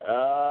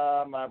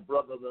 My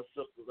brothers and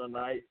sisters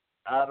tonight,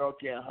 I don't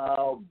care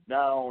how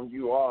down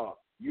you are.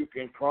 You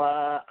can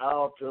cry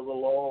out to the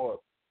Lord,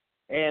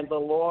 and the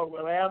Lord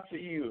will answer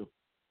you.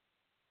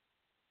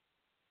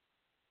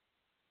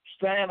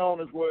 Stand on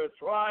his word.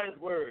 Try his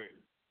word.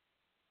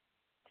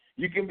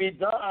 You can be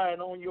dying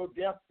on your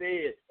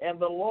deathbed, and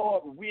the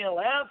Lord will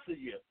answer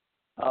you.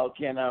 How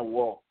can I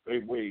walk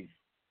away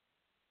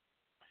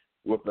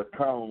with a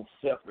calm,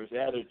 selfish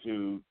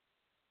attitude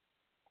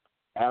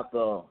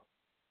after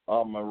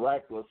a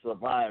miraculous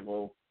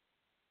survival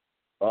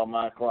of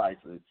my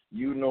crisis?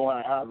 You know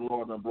how the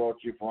Lord has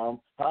brought you from.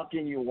 How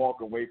can you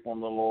walk away from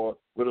the Lord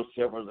with a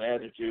selfish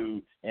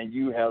attitude and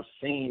you have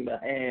seen the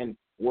hand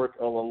work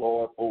of the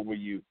Lord over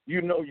you?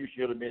 You know you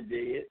should have been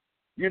dead.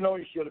 You know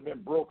you should have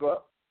been broke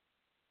up.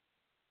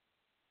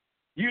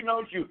 You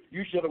know you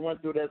should have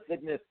went through that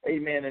sickness,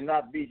 amen, and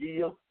not be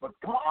healed. But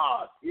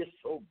God is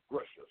so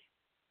gracious.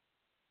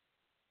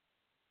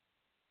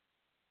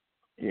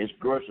 His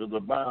grace is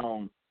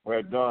abound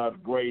where God's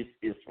grace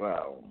is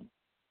found.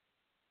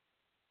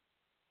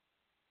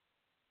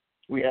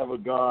 We have a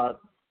God-given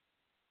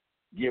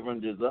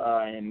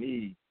desire and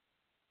need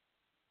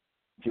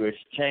to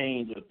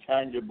exchange a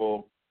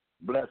tangible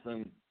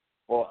blessing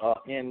for an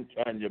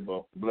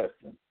intangible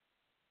blessing.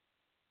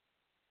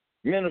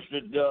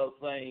 Ministry does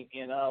things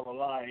in our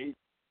life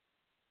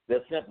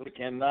that simply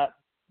cannot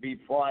be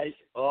priced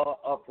or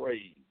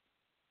appraised.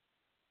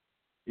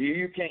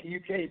 You can't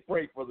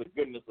pray for the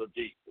goodness of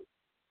Jesus,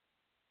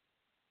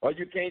 or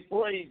you can't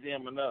praise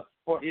him enough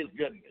for his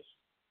goodness.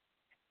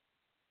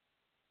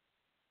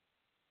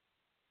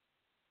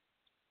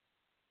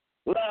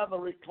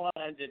 Lazarus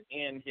reclined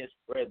in his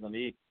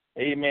presence.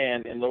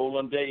 Amen. In the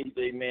olden days,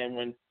 amen,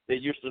 when they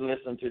used to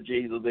listen to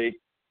Jesus, they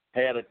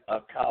had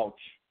a couch.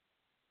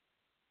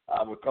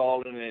 I would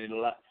call it,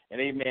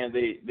 and amen,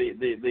 they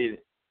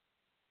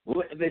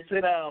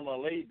sit down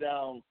or lay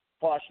down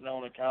partially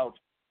on the couch,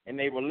 and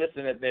they would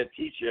listen at their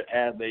teacher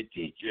as their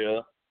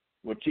teacher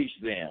would teach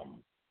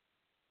them.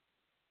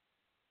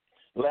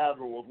 Lazarus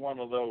was one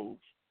of those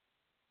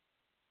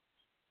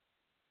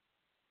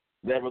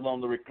that was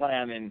on the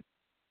reclining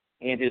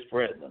in his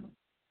presence.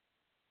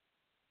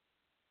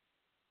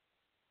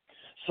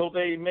 So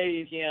they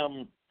made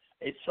him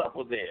a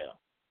supper there.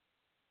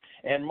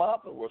 And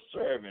Martha was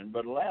serving,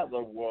 but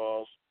Lazarus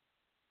was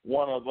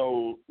one of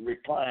those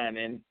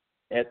reclining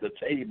at the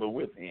table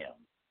with him.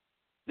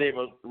 They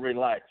were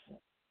relaxing.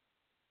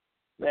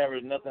 There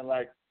is nothing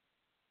like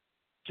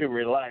to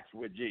relax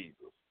with Jesus.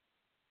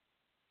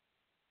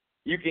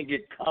 You can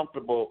get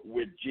comfortable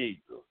with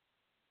Jesus.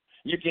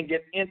 You can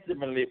get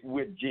intimately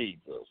with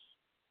Jesus.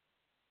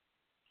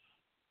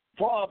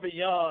 Far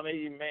beyond,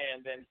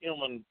 amen, than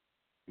human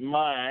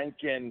mind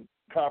can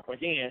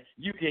comprehend,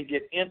 you can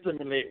get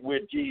intimately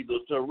with Jesus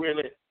to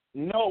really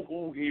know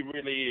who he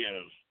really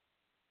is.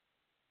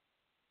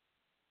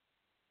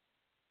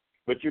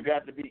 But you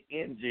got to be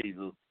in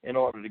Jesus in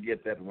order to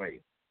get that way.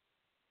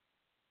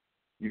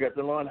 You got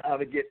to learn how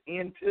to get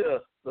into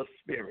the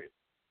Spirit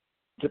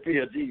to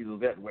feel Jesus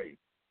that way.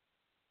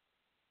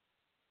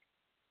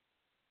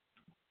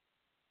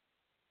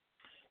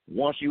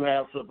 Once you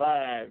have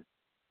survived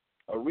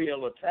a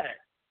real attack,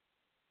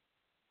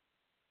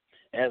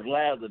 as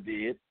Lazarus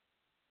did,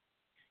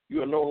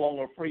 you are no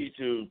longer free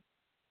to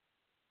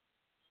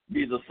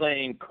be the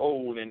same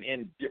cold and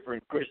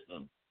indifferent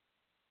Christian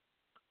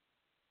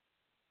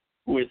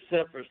who is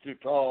selfish to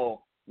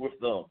talk with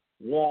the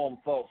warm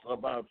thoughts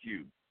about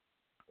you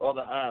or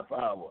the high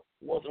power.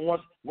 Once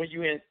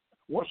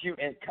you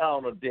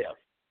encounter death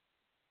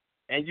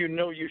and you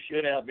know you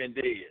should have been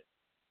dead,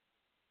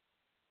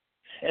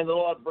 and the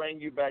Lord bring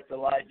you back to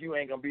life, you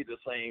ain't going to be the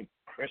same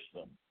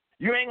Christian.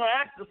 You ain't going to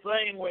act the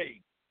same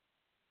way.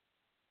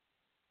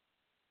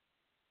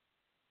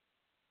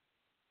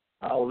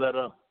 I was at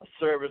a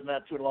service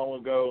not too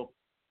long ago,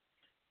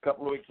 a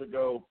couple of weeks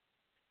ago.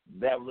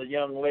 That was a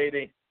young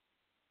lady,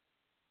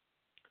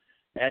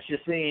 and she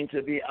seemed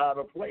to be out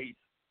of place,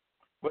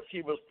 but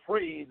she was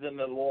praising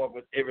the Lord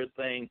with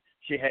everything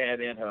she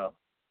had in her.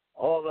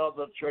 All the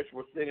other church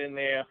were sitting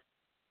there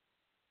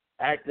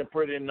acting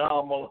pretty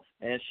normal,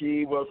 and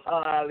she was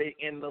highly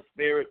in the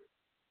Spirit.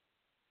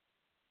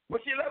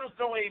 But she let us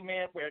know,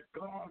 amen, where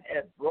God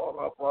had brought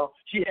her from.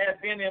 She had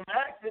been in an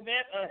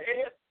accident. Her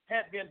head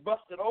had been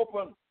busted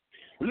open,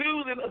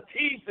 losing her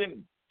teeth,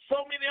 and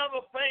so many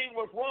other things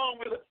was wrong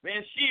with her.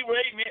 And she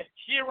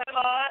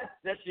realized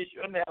that she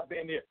shouldn't have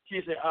been here.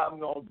 She said, I'm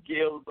going to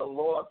give the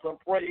Lord some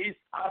praise.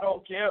 I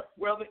don't care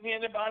whether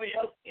anybody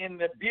else in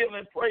the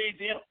building praise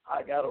him.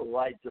 I got a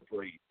right to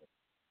praise him.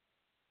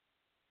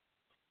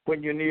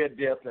 When you're near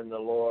death and the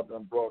Lord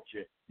done brought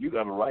you, you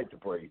got a right to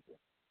praise him.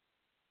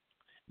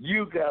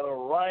 You got a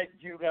right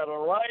to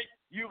praise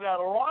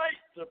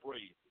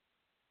him.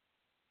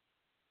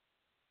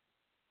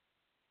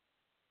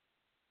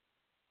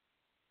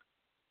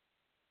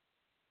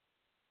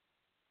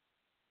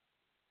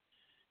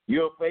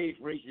 Your faith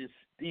reaches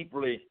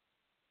deeper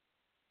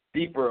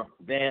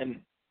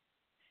than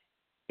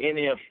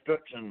any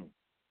obstruction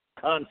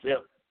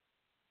concept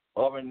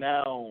of a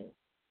now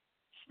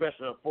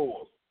special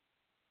force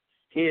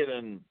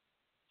hidden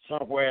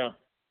somewhere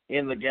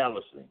in the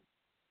galaxy.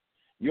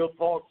 Your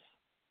thoughts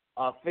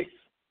are fixed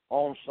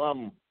on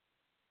some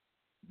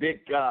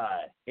big guy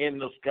in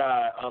the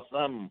sky or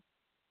some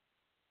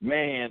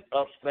man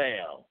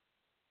upstairs.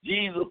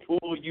 Jesus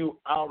pulled you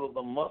out of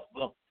the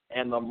muscle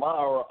and the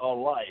mire of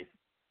life,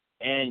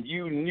 and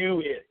you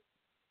knew it.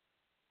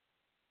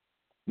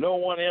 No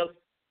one else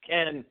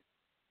can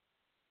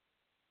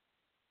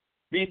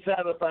be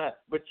satisfied,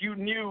 but you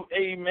knew,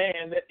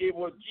 amen, that it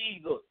was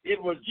Jesus.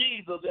 It was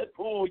Jesus that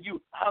pulled you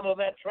out of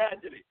that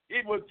tragedy.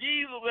 It was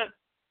Jesus that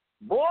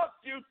brought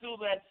you through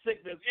that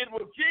sickness. It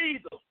was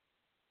Jesus.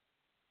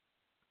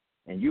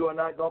 And you are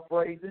not going to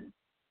praise him?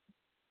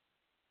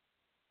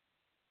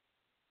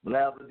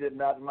 Lazarus did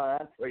not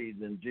mind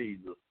praising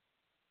Jesus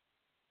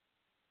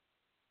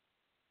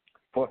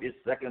for his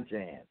second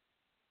chance.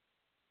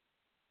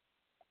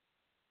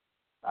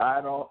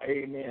 I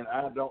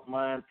don't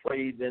mind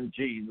praising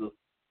Jesus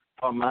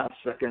for my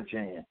second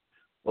chance.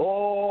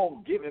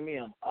 Oh, giving me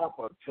an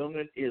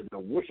opportunity to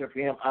worship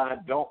him. I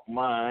don't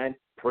mind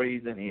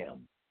praising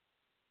him.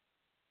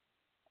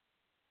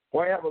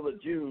 Wherever the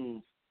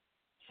Jews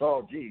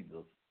saw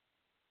Jesus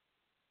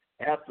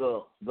after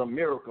the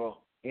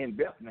miracle in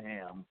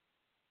Bethlehem,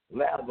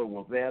 Lazarus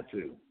was there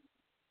too.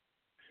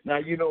 Now,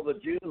 you know, the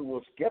Jews were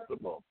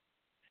skeptical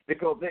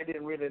because they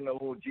didn't really know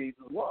who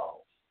Jesus was.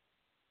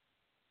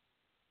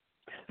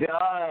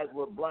 Their eyes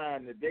were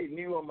blinded. They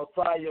knew a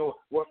Messiah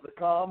was to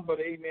come, but,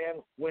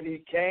 amen, when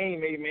he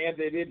came, amen,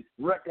 they didn't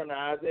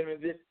recognize him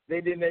and they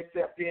didn't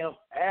accept him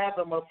as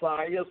a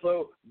Messiah,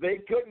 so they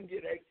couldn't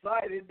get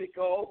excited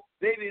because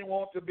they didn't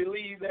want to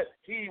believe that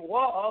he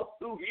was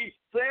who he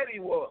said he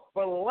was.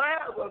 But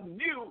Lazarus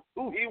knew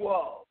who he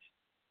was.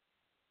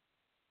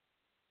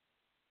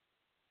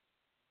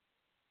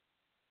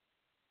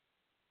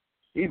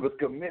 He was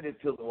committed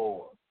to the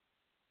Lord.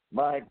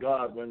 My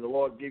God, when the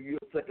Lord gives you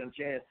a second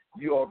chance,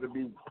 you ought to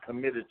be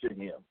committed to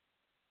him.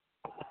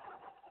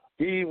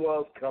 He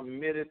was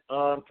committed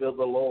unto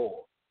the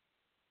Lord,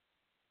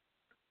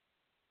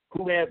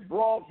 who had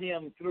brought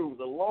him through.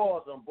 The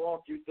Lord done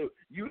brought you through.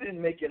 You didn't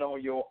make it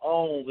on your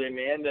own,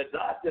 amen. The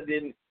doctor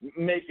didn't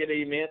make it,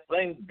 amen.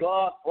 Thank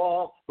God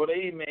for, but,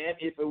 amen,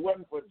 if it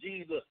wasn't for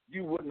Jesus,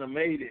 you wouldn't have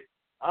made it.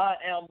 I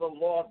am the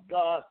Lord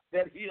God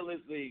that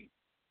healeth thee.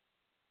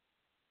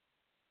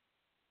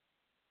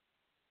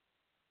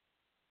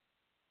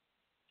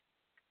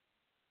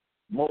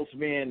 Most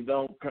men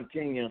don't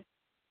continue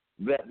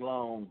that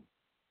long.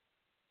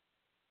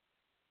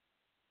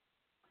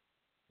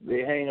 They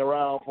hang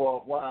around for a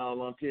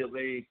while until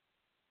they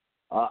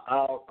are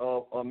out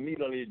of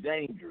immediately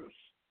dangerous.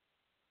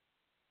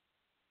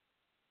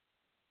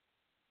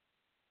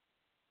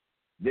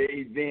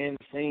 They then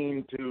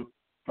seem to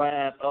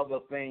find other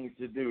things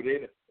to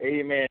do.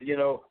 Amen. You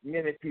know,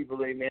 many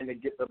people, amen, they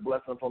get the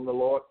blessing from the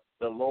Lord.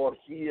 The Lord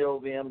heal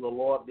them. The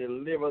Lord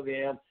deliver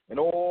them. And,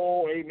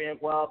 oh, amen,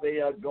 while they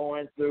are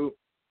going through,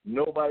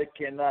 nobody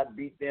cannot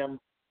beat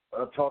them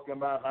talking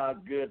about how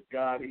good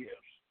God is.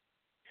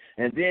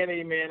 And then,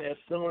 amen, as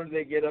soon as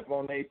they get up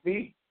on their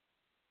feet,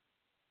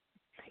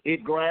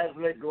 it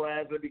gradually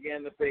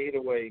began to fade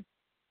away.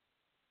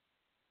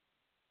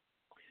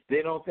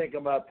 They don't think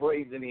about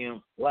praising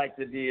him like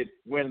they did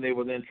when they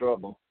were in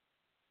trouble.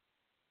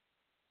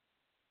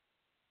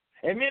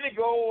 And many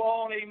go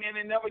on, amen,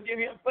 and never give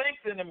him thanks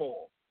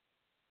anymore.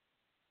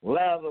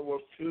 Lazarus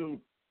was too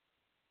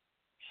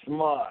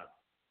smart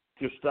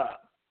to stop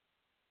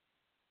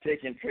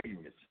taking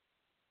treatments.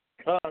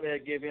 God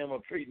had given him a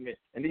treatment,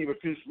 and he was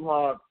too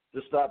smart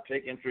to stop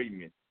taking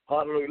treatment.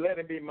 Hallelujah. Let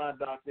him be my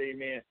doctor,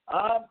 amen.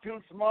 I'm too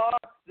smart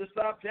to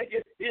stop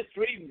taking his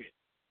treatment.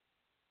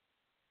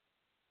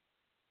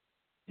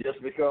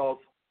 Just because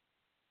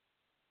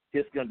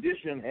his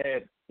condition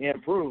had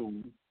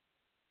improved,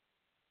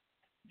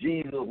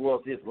 Jesus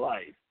was his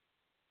life.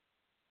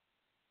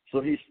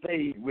 So he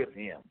stayed with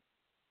him.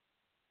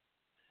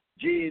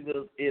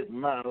 Jesus is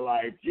my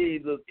life.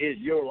 Jesus is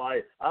your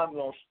life. I'm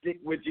going to stick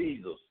with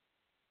Jesus.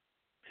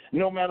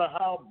 No matter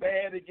how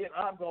bad it gets,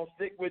 I'm going to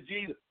stick with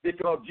Jesus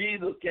because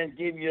Jesus can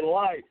give you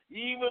life.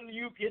 Even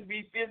you can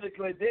be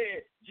physically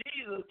dead.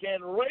 Jesus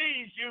can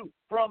raise you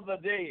from the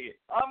dead.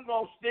 I'm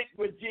going to stick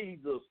with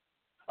Jesus.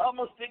 I'm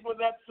going to stick with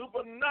that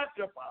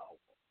supernatural power.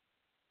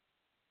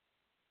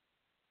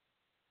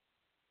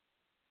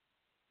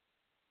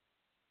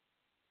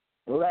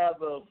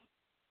 Lazarus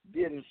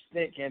didn't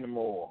stink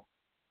anymore.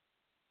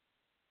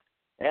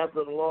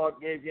 After the Lord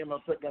gave him a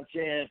second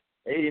chance,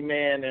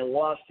 amen, and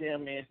washed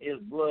him in his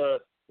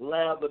blood,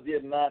 Lazarus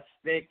did not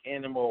stink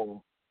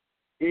anymore.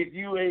 If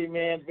you,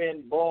 amen,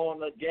 been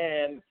born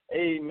again,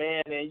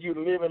 amen, and you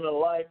living a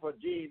life for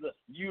Jesus,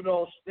 you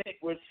don't stink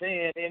with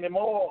sin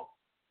anymore.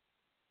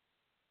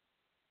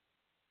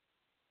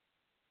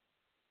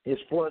 His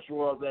flesh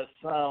was as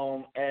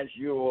sound as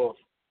yours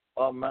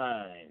or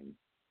mine.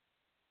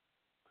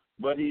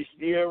 But he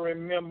still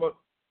remembered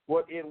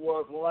what it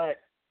was like.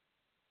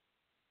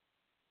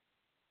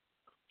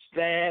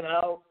 Stand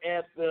out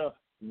at the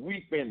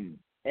weeping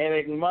and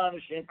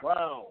admonishing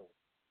crowd.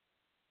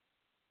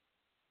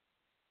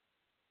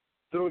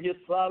 Through his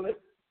solid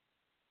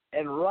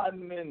and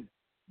rotten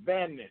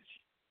bandage.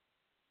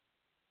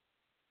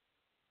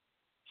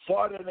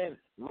 Sorted and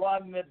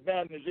rotten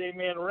bandage,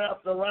 amen,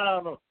 wrapped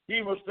around him.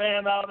 He was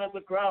standing out at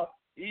the crowd.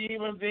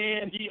 Even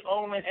then, he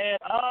only had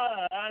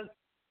eyes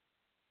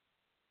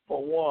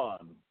for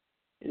one.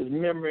 His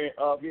memory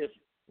of his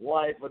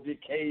life of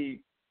decay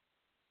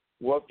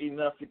was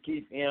enough to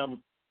keep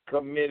him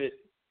committed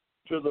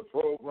to the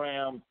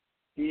program.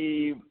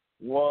 He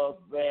was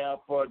there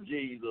for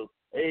Jesus.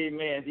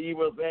 Amen. He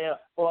was there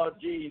for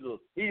Jesus.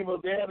 He was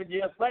there to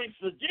give thanks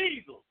to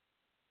Jesus.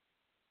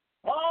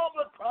 All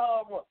the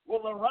crowd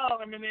was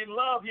around him and they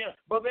loved him,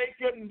 but they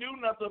couldn't do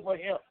nothing for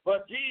him.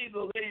 But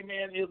Jesus,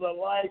 amen, is a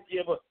life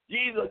giver.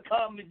 Jesus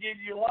come to give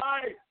you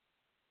life.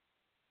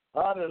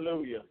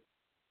 Hallelujah.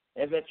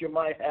 And that you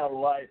might have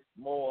life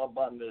more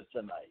abundant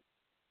tonight.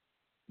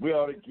 We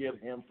ought to give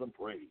him some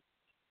praise.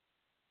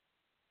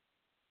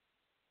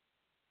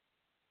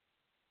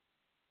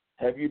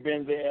 Have you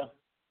been there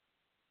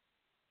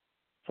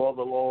for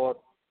the Lord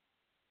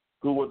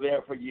who was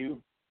there for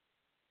you?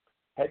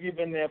 Have you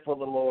been there for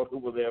the Lord who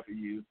was there for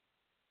you?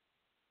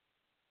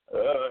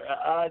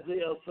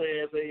 Isaiah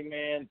says,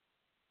 amen,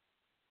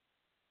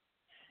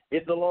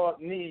 if the Lord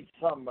needs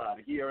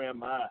somebody, here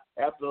am I.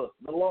 After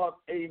the Lord,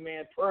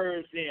 amen,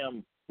 purged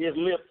him, his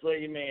lips,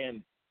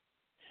 amen,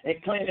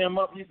 and clean them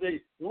up. You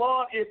say,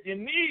 Lord, if you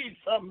need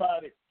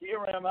somebody,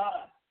 here am I.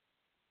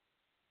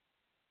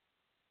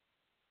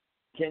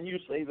 Can you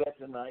say that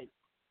tonight?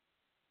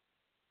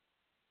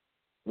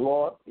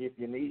 Lord, if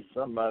you need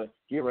somebody,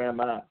 here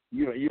am I.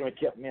 You done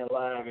kept me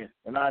alive,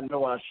 and I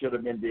know I should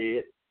have been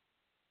dead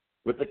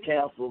with the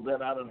counsel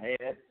that I done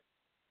had,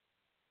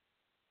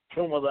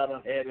 tumors I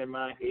done had in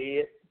my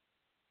head,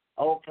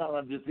 all kind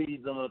of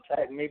disease done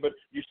attacked me, but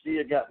you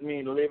still got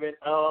me living.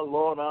 Oh,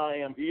 Lord, I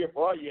am here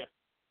for you.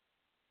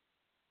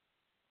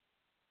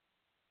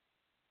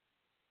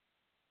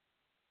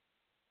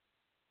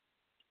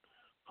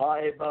 How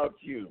about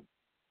you?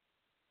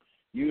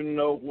 You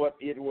know what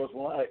it was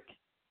like,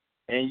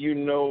 and you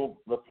know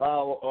the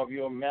power of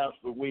your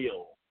master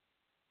will.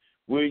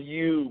 Will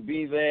you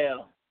be there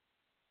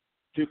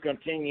to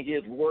continue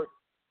his work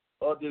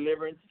of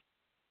deliverance?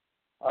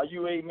 Are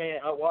you, amen,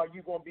 are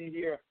you going to be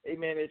here,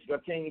 amen, to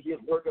continue his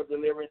work of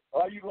deliverance?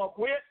 Are you going to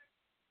quit?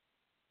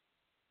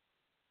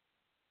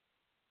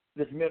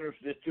 This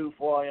ministry is too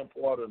far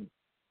important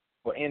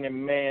for any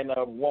man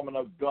or woman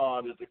of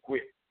God is to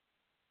quit.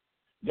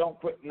 Don't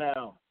quit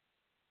now.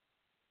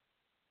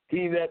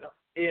 He that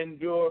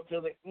endures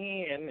to the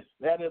end,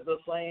 that is the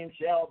same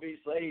shall be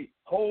saved.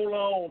 Hold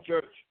on,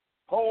 church.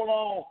 Hold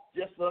on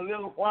just a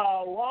little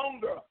while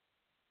longer.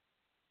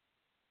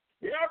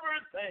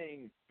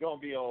 Everything's going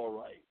to be all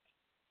right.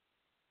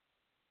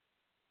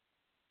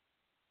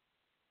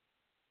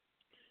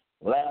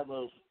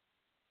 Lazarus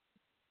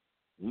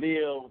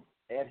lived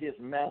at his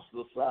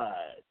master's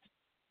side.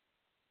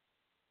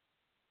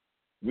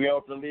 We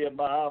ought to live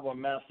by our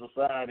master's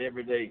side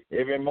every day.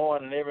 Every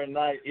morning, every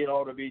night, it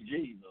ought to be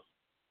Jesus.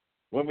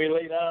 When we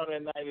lay down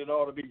at night, it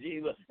ought to be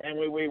Jesus. And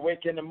when we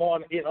wake in the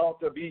morning, it ought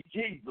to be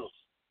Jesus.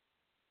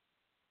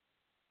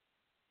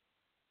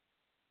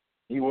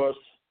 He was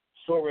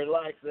so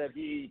relaxed that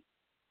he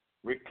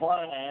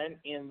reclined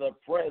in the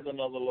presence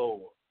of the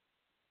Lord.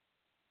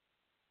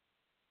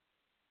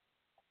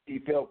 He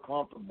felt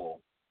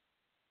comfortable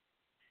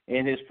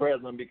in his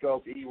presence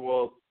because he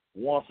was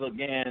once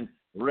again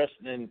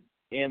resting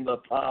in the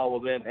power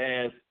that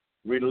has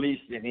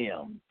released in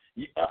him.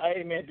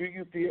 Amen. Do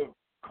you feel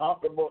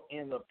comfortable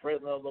in the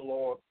presence of the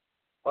Lord?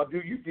 Or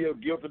do you feel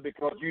guilty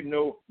because you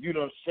know you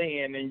done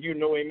sinned and you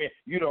know, amen,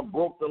 you done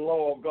broke the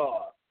law of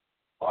God?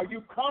 Are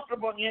you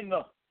comfortable in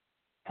the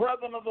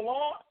presence of the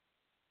Lord?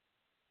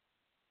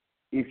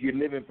 If you're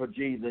living for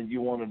Jesus and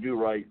you want to do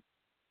right,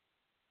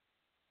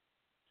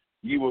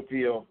 you will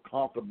feel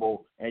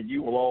comfortable and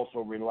you will also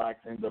relax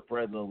in the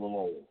presence of the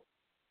Lord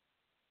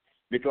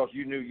because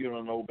you knew you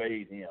done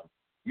obeyed him.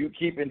 You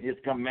keeping his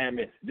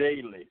commandments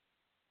daily.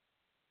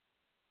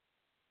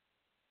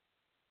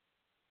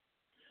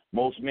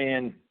 Most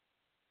men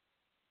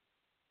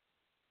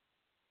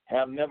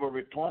have never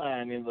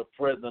reclined in the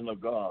presence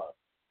of God.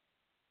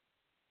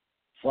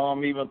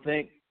 Some even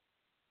think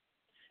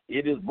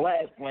it is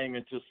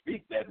blaspheming to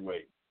speak that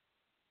way.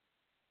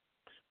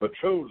 But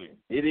truly,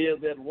 it is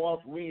that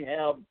once we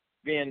have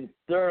been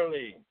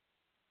thoroughly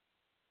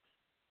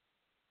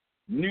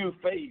new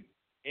faith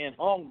and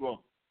hunger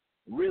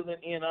risen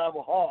in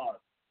our heart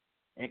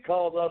and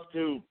caused us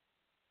to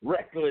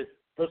reckless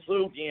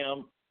pursue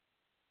him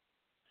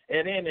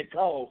at any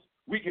cost,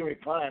 we can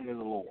recline in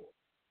the Lord.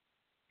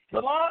 The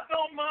Lord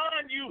don't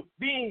mind you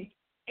being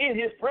in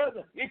his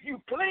presence if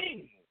you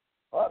cling.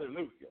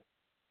 Hallelujah.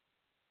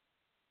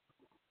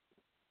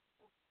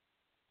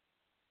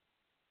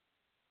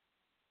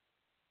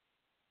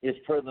 His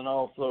presence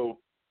also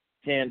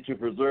tend to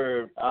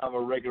preserve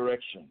our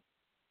resurrection.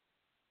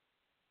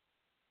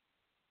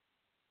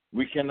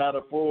 We cannot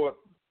afford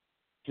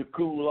to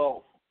cool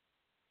off.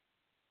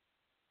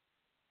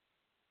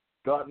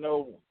 God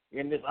knows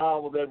in this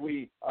hour that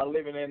we are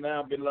living in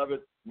now,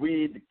 beloved,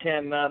 we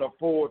cannot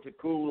afford to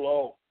cool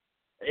off.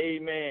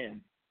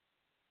 Amen.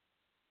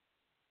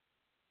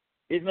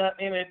 It's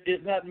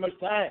not much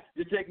time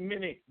to take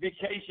many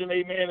vacation,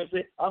 amen, and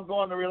say, I'm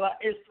going to relax.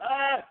 It's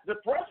time to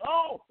press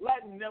on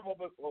like never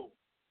before.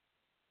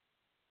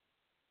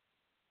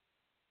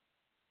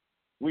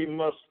 We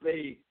must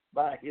stay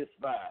by his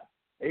side.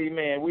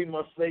 Amen. We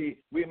must stay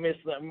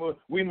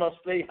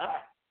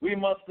high. We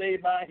must stay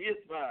by his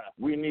side.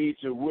 We need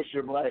to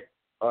worship like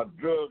a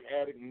drug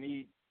addict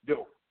needs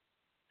dope.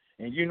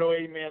 And you know,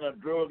 amen, a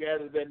drug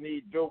addict that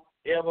needs dope,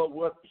 ever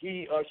what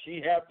he or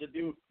she have to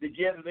do to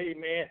get it,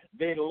 amen,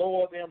 they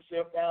lower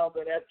themselves down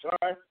to that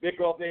turn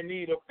because they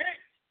need a fix.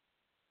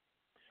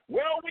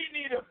 Well, we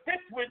need a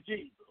fix with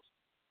Jesus.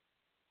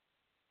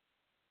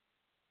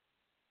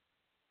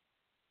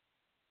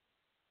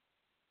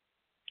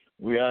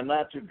 We are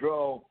not to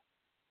draw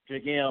to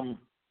him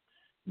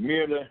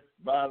merely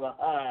by the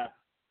high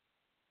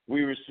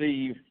we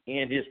receive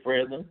in his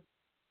presence.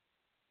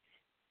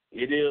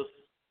 It is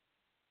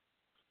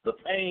the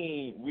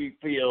pain we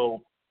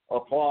feel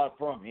apart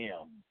from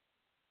him.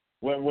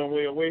 When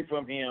we're away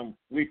from him,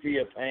 we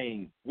feel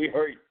pain. We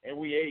hurt and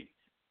we ache.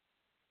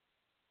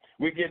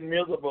 We get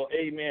miserable,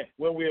 amen,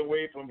 when we're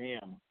away from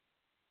him.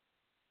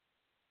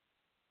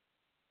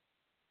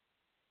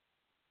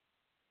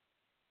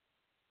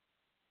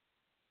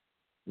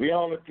 We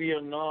only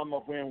feel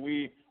normal when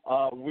we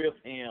are with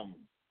him.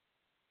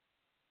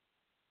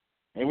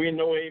 And we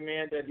know,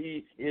 amen, that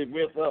he is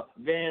with us.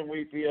 Then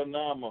we feel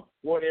normal.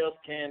 What else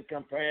can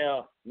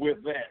compare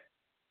with that?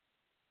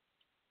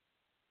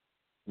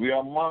 We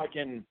are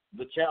marking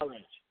the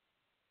challenge.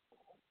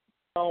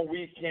 So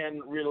we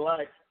can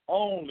relax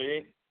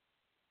only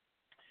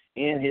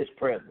in his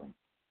presence.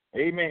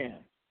 Amen.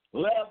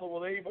 Lazarus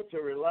was able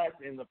to relax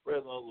in the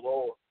presence of the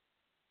Lord.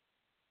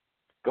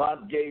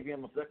 God gave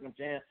him a second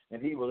chance, and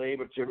he was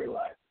able to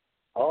relax.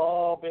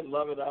 Oh,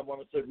 beloved, I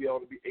want to say we ought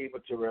to be able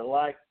to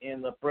relax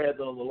in the presence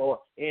of the Lord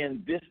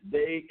in this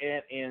day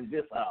and in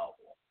this hour.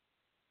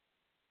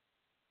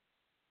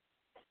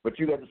 But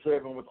you got to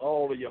serve him with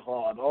all of your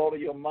heart, all of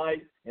your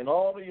might, and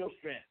all of your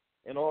strength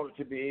in order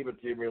to be able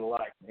to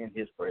relax in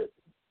his presence.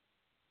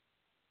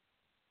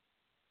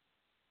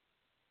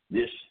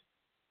 This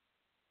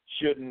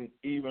shouldn't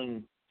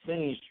even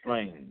seem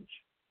strange.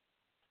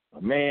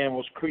 A man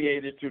was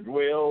created to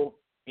dwell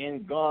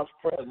in God's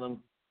presence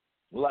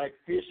like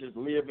fishes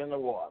live in the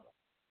water.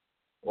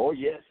 Oh,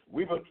 yes,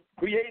 we were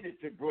created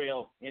to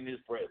dwell in his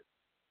presence.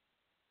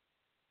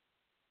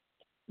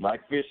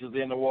 Like fishes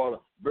in the water,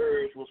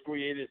 birds was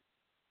created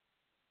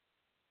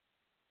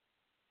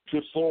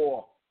to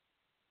soar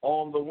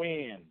on the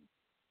wind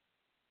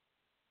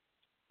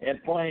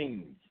and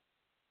plains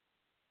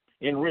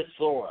in rich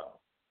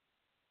soil.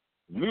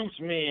 Loose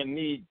men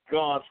need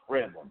God's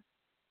presence.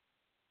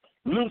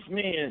 Loose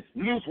men,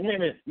 loose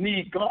women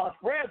need God's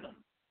presence.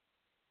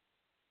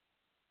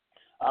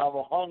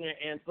 Our hunger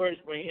and thirst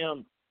for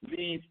him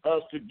leads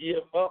us to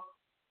give up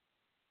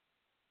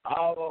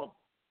our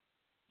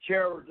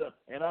character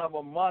and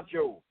our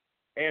macho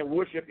and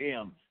worship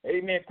him.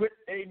 Amen. Quit,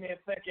 amen,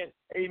 thinking,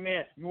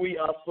 amen, we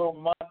are so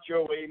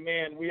macho,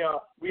 amen. We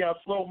are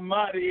so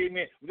mighty,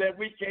 amen, that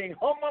we can't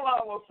humble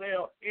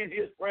ourselves in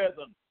his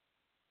presence.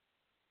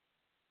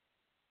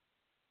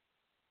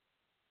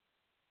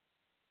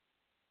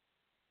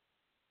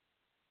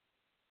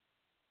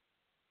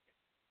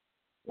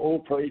 Oh,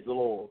 praise the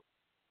Lord.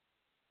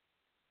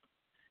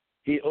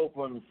 He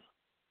opens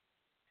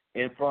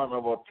in front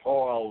of a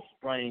tall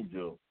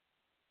stranger.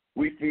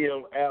 We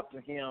feel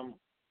after him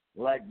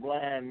like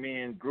blind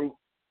men grouped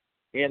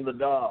in the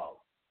dark.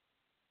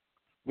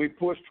 We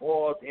push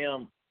towards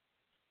him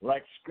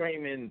like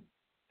screaming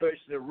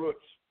thirsty roots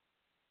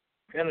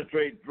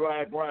penetrate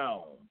dry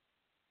ground.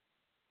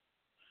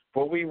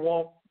 For we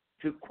want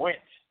to quench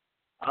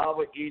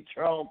our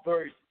eternal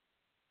thirst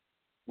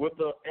with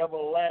the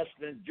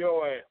everlasting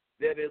joy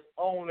that is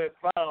only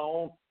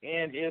found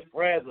in his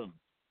presence.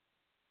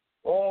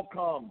 Oh,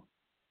 come.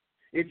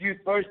 If you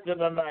thirsty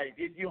tonight,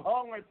 if you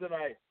hungry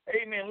tonight,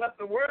 amen, let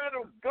the word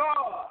of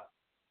God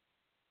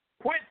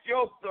quench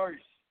your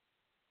thirst.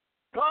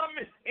 Come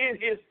in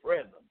his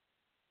presence.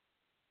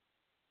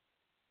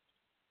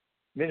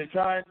 Many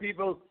times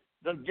people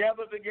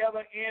gather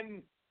together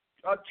in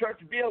a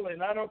church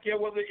building. I don't care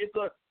whether it's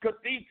a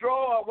cathedral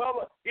or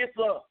whether it's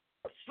a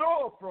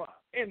storefront.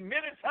 And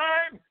many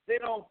times they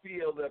don't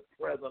feel the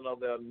presence of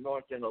the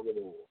anointing of the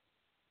Lord.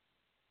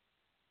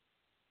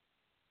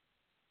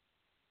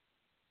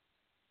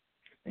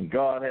 And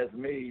God has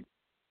made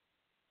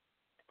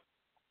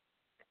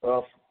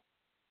us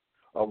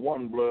a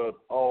one blood,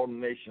 all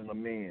nation of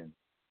men,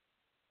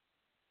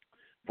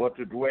 for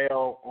to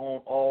dwell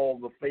on all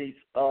the face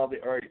of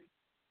the earth,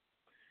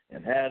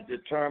 and has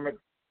determined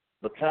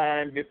the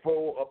time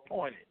before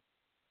appointed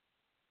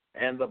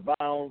and the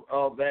bounds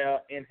of their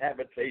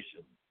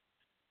inhabitation,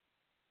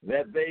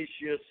 that they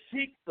should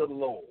seek the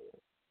Lord,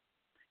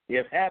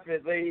 if happy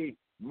they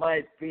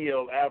might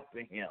feel after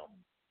him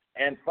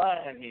and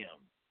find him,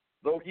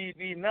 though he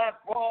be not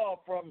far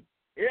from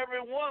every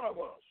one of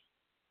us.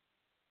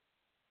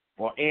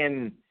 For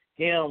in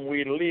him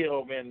we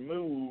live and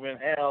move and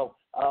have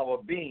our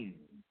being,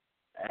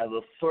 as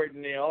a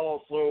certainty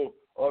also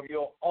of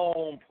your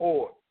own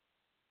poet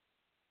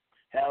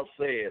have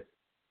said,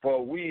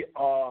 for we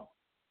are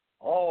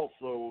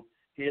also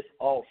his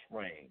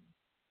offspring.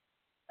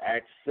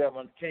 Acts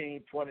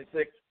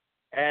 17:26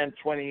 and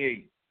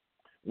 28.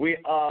 We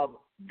are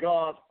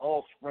God's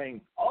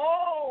offspring,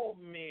 all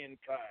mankind.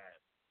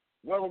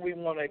 Whether we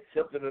want to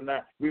accept it or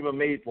not, we were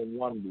made from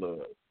one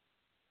blood.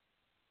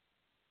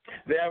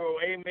 There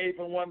were made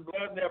from one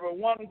blood, there were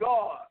one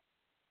God.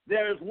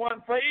 There is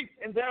one faith,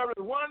 and there is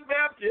one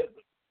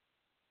baptism.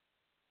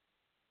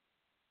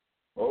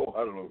 Oh,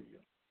 hallelujah.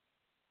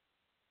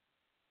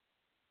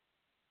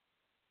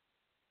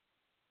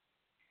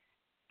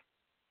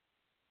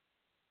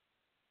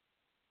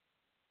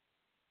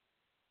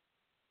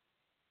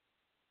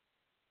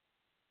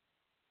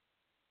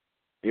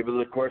 It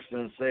was a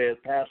question that says,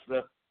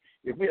 Pastor,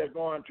 if we are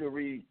going to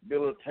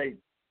rehabilitate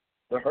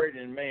the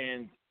hurting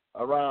man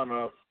around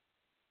us,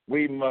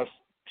 we must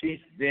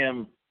teach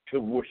them to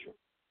worship.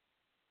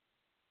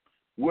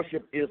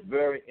 Worship is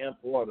very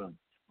important.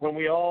 When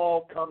we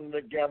all come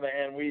together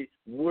and we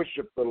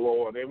worship the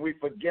Lord and we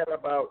forget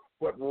about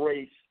what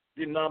race,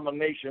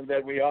 denomination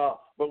that we are,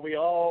 but we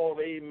all,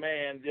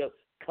 amen, just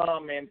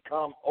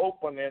come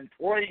open and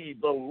praise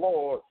the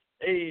Lord.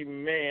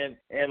 Amen.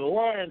 And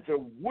learn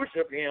to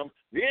worship him.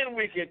 Then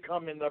we can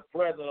come in the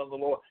presence of the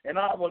Lord. And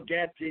I will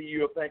guarantee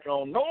you, think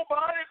on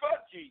nobody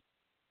but Jesus.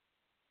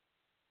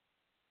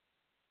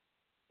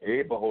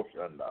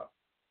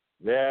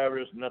 There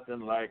is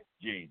nothing like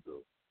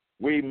Jesus.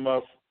 We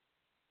must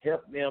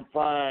help them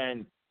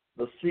find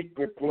the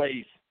secret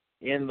place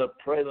in the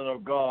presence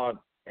of God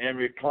and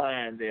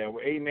recline there.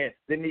 Amen.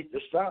 They need to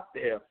stop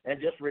there and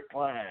just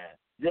recline.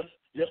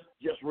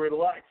 Just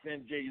relax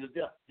in Jesus.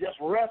 Just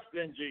rest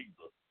in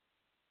Jesus.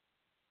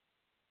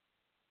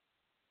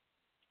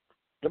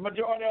 The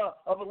majority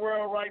of the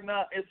world right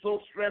now is so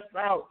stressed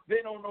out.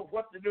 They don't know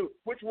what to do,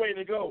 which way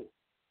to go.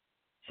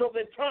 So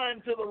they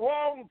turn to the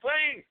wrong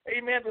thing,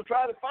 amen, to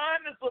try to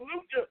find the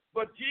solution.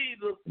 But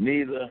Jesus,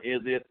 neither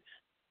is it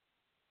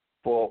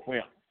for a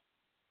wimp.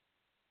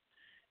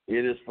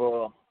 It is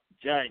for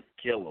giant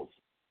killers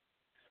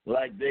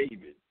like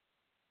David.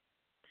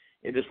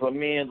 It is for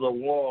men of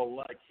war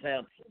like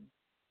Samson,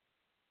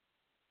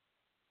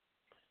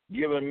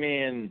 giving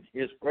men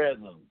his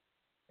presence,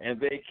 and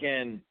they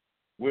can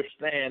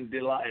withstand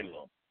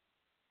Delilah.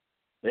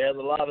 There's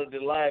a lot of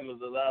Delilahs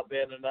out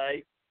there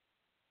tonight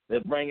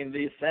that's bringing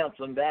these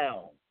Samson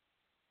down.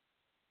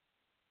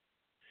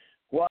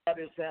 Why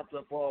did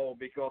Samson fall?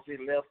 Because he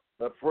left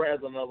the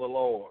presence of the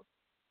Lord.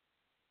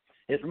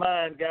 His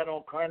mind got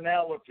on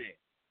carnality.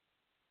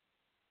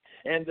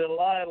 And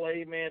Delilah,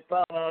 amen,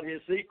 found out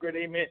his secret,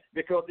 amen,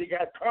 because he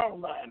got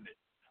carnal-minded.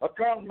 A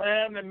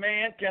carnal-minded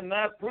man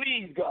cannot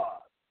please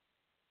God.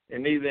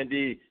 And neither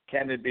indeed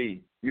can it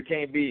be. You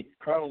can't be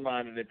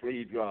carnal-minded and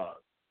please God.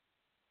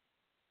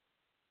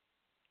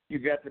 You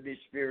got to be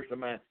spiritual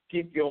minded.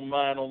 Keep your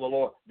mind on the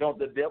Lord. Don't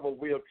the devil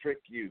will trick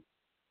you.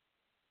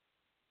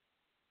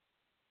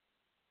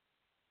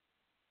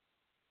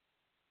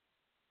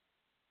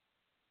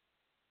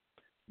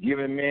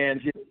 Giving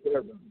men his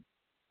presence,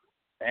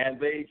 and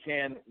they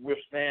can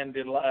withstand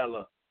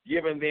Delilah,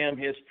 giving them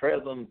his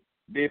presence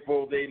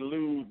before they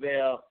lose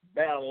their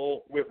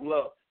battle with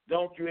love.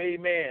 Don't you,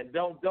 amen,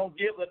 don't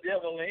give the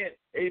devil in,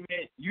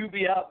 amen. You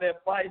be out there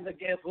fighting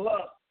against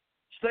lust.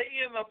 Stay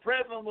in the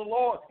presence of the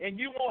Lord, and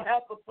you won't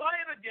have to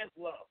fight against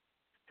lust.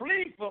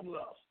 Flee from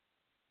lust.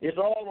 It's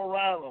all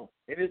around them.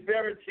 It is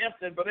very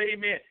tempting, but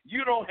amen,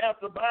 you don't have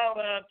to bow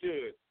down to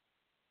it.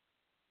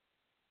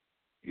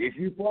 If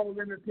you fall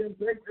into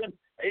temptation,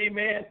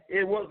 amen,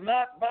 it was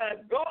not by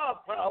God's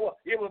power,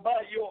 it was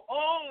by your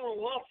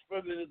own lust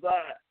for the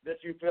desire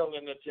that you fell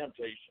into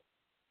temptation.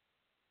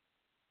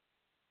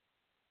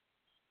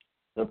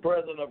 The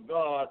presence of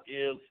God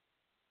is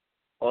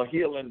a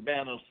healing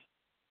banner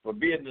for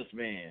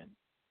businessmen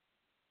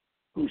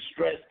whose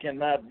stress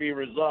cannot be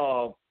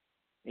resolved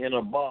in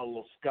a bottle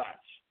of scotch.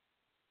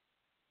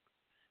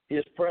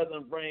 His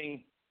presence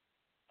brings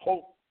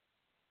hope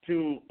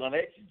to an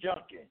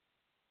ex-junkie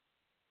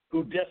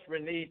who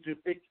desperately need to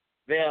fix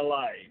their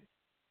lives.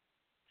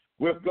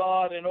 With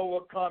God and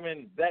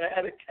overcoming that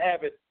addict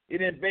habit, it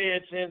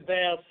embeds in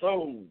their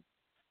soul,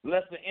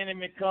 lest the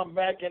enemy come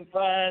back and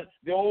find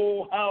the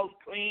old house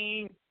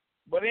clean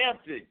but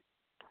empty.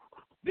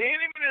 The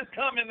enemy is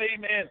coming,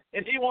 amen,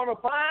 and he want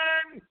to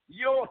find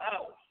your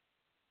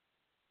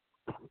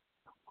house.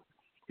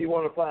 He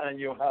want to find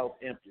your house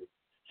empty.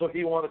 So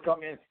he want to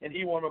come in and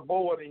he want to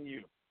board in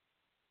you.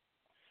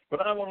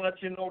 But I want to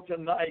let you know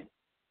tonight,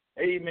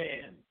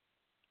 amen,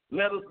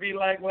 let us be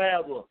like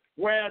Lazarus.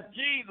 Where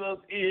Jesus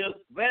is,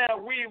 there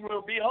we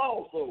will be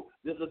also.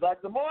 This is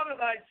Dr. Moore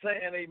tonight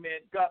saying,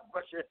 amen. God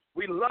bless you.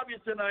 We love you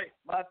tonight.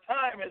 My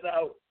time is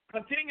out.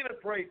 Continue to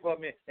pray for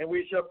me, and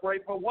we shall pray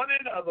for one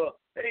another.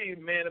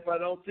 Amen. If I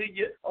don't see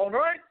you on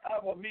earth, I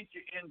will meet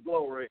you in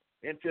glory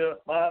into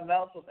my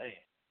announcer's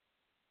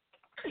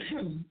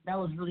hand. That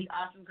was really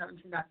awesome coming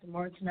from Dr.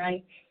 Moore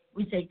tonight.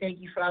 We say thank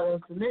you for all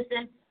those who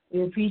listen.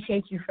 We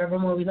appreciate you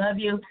forevermore. We love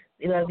you.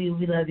 We love you.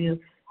 We love you.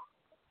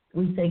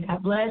 We say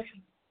God bless.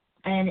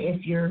 And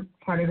if you're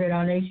part of Great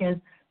All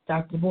Nations,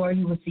 Dr. Moore,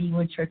 he will see you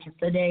in church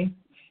today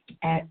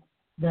at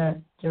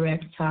the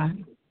direct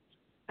time.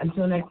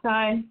 Until next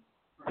time,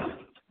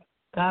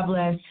 God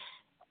bless.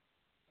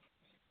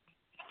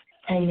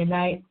 And good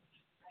night,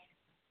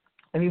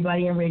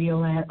 everybody in Radio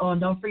Land. Oh, and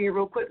don't forget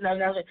real quick,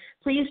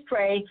 please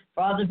pray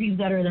for all the people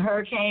that are in the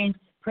hurricanes.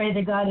 Pray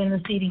that God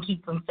intercede and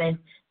keep them safe.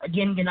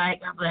 Again, good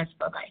night. God bless.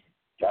 Bye-bye.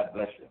 God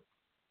bless you.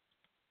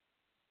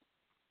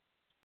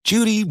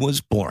 Judy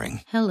was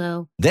boring.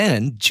 Hello.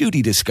 Then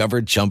Judy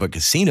discovered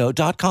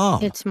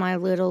ChumbaCasino.com. It's my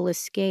little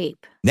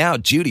escape. Now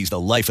Judy's the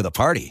life of the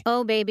party.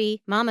 Oh,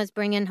 baby, mama's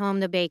bringing home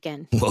the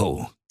bacon.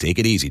 Whoa, take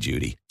it easy,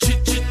 Judy.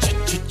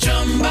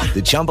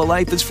 The Chumba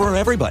life is for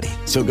everybody.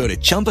 So go to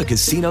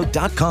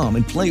ChumbaCasino.com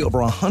and play over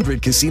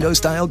 100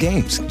 casino-style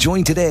games.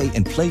 Join today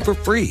and play for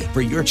free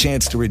for your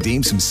chance to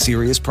redeem some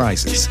serious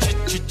prizes.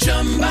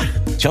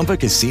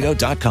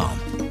 ChumbaCasino.com.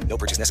 No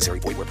purchase necessary.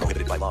 Void where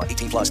prohibited by law.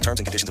 18+ terms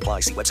and conditions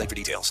apply. See website for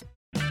details.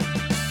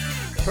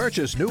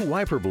 Purchase new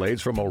wiper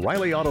blades from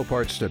O'Reilly Auto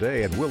Parts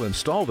today and we'll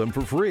install them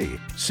for free.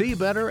 See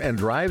better and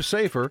drive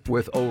safer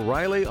with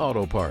O'Reilly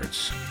Auto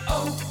Parts.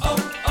 Oh,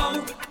 oh.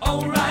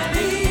 O'Reilly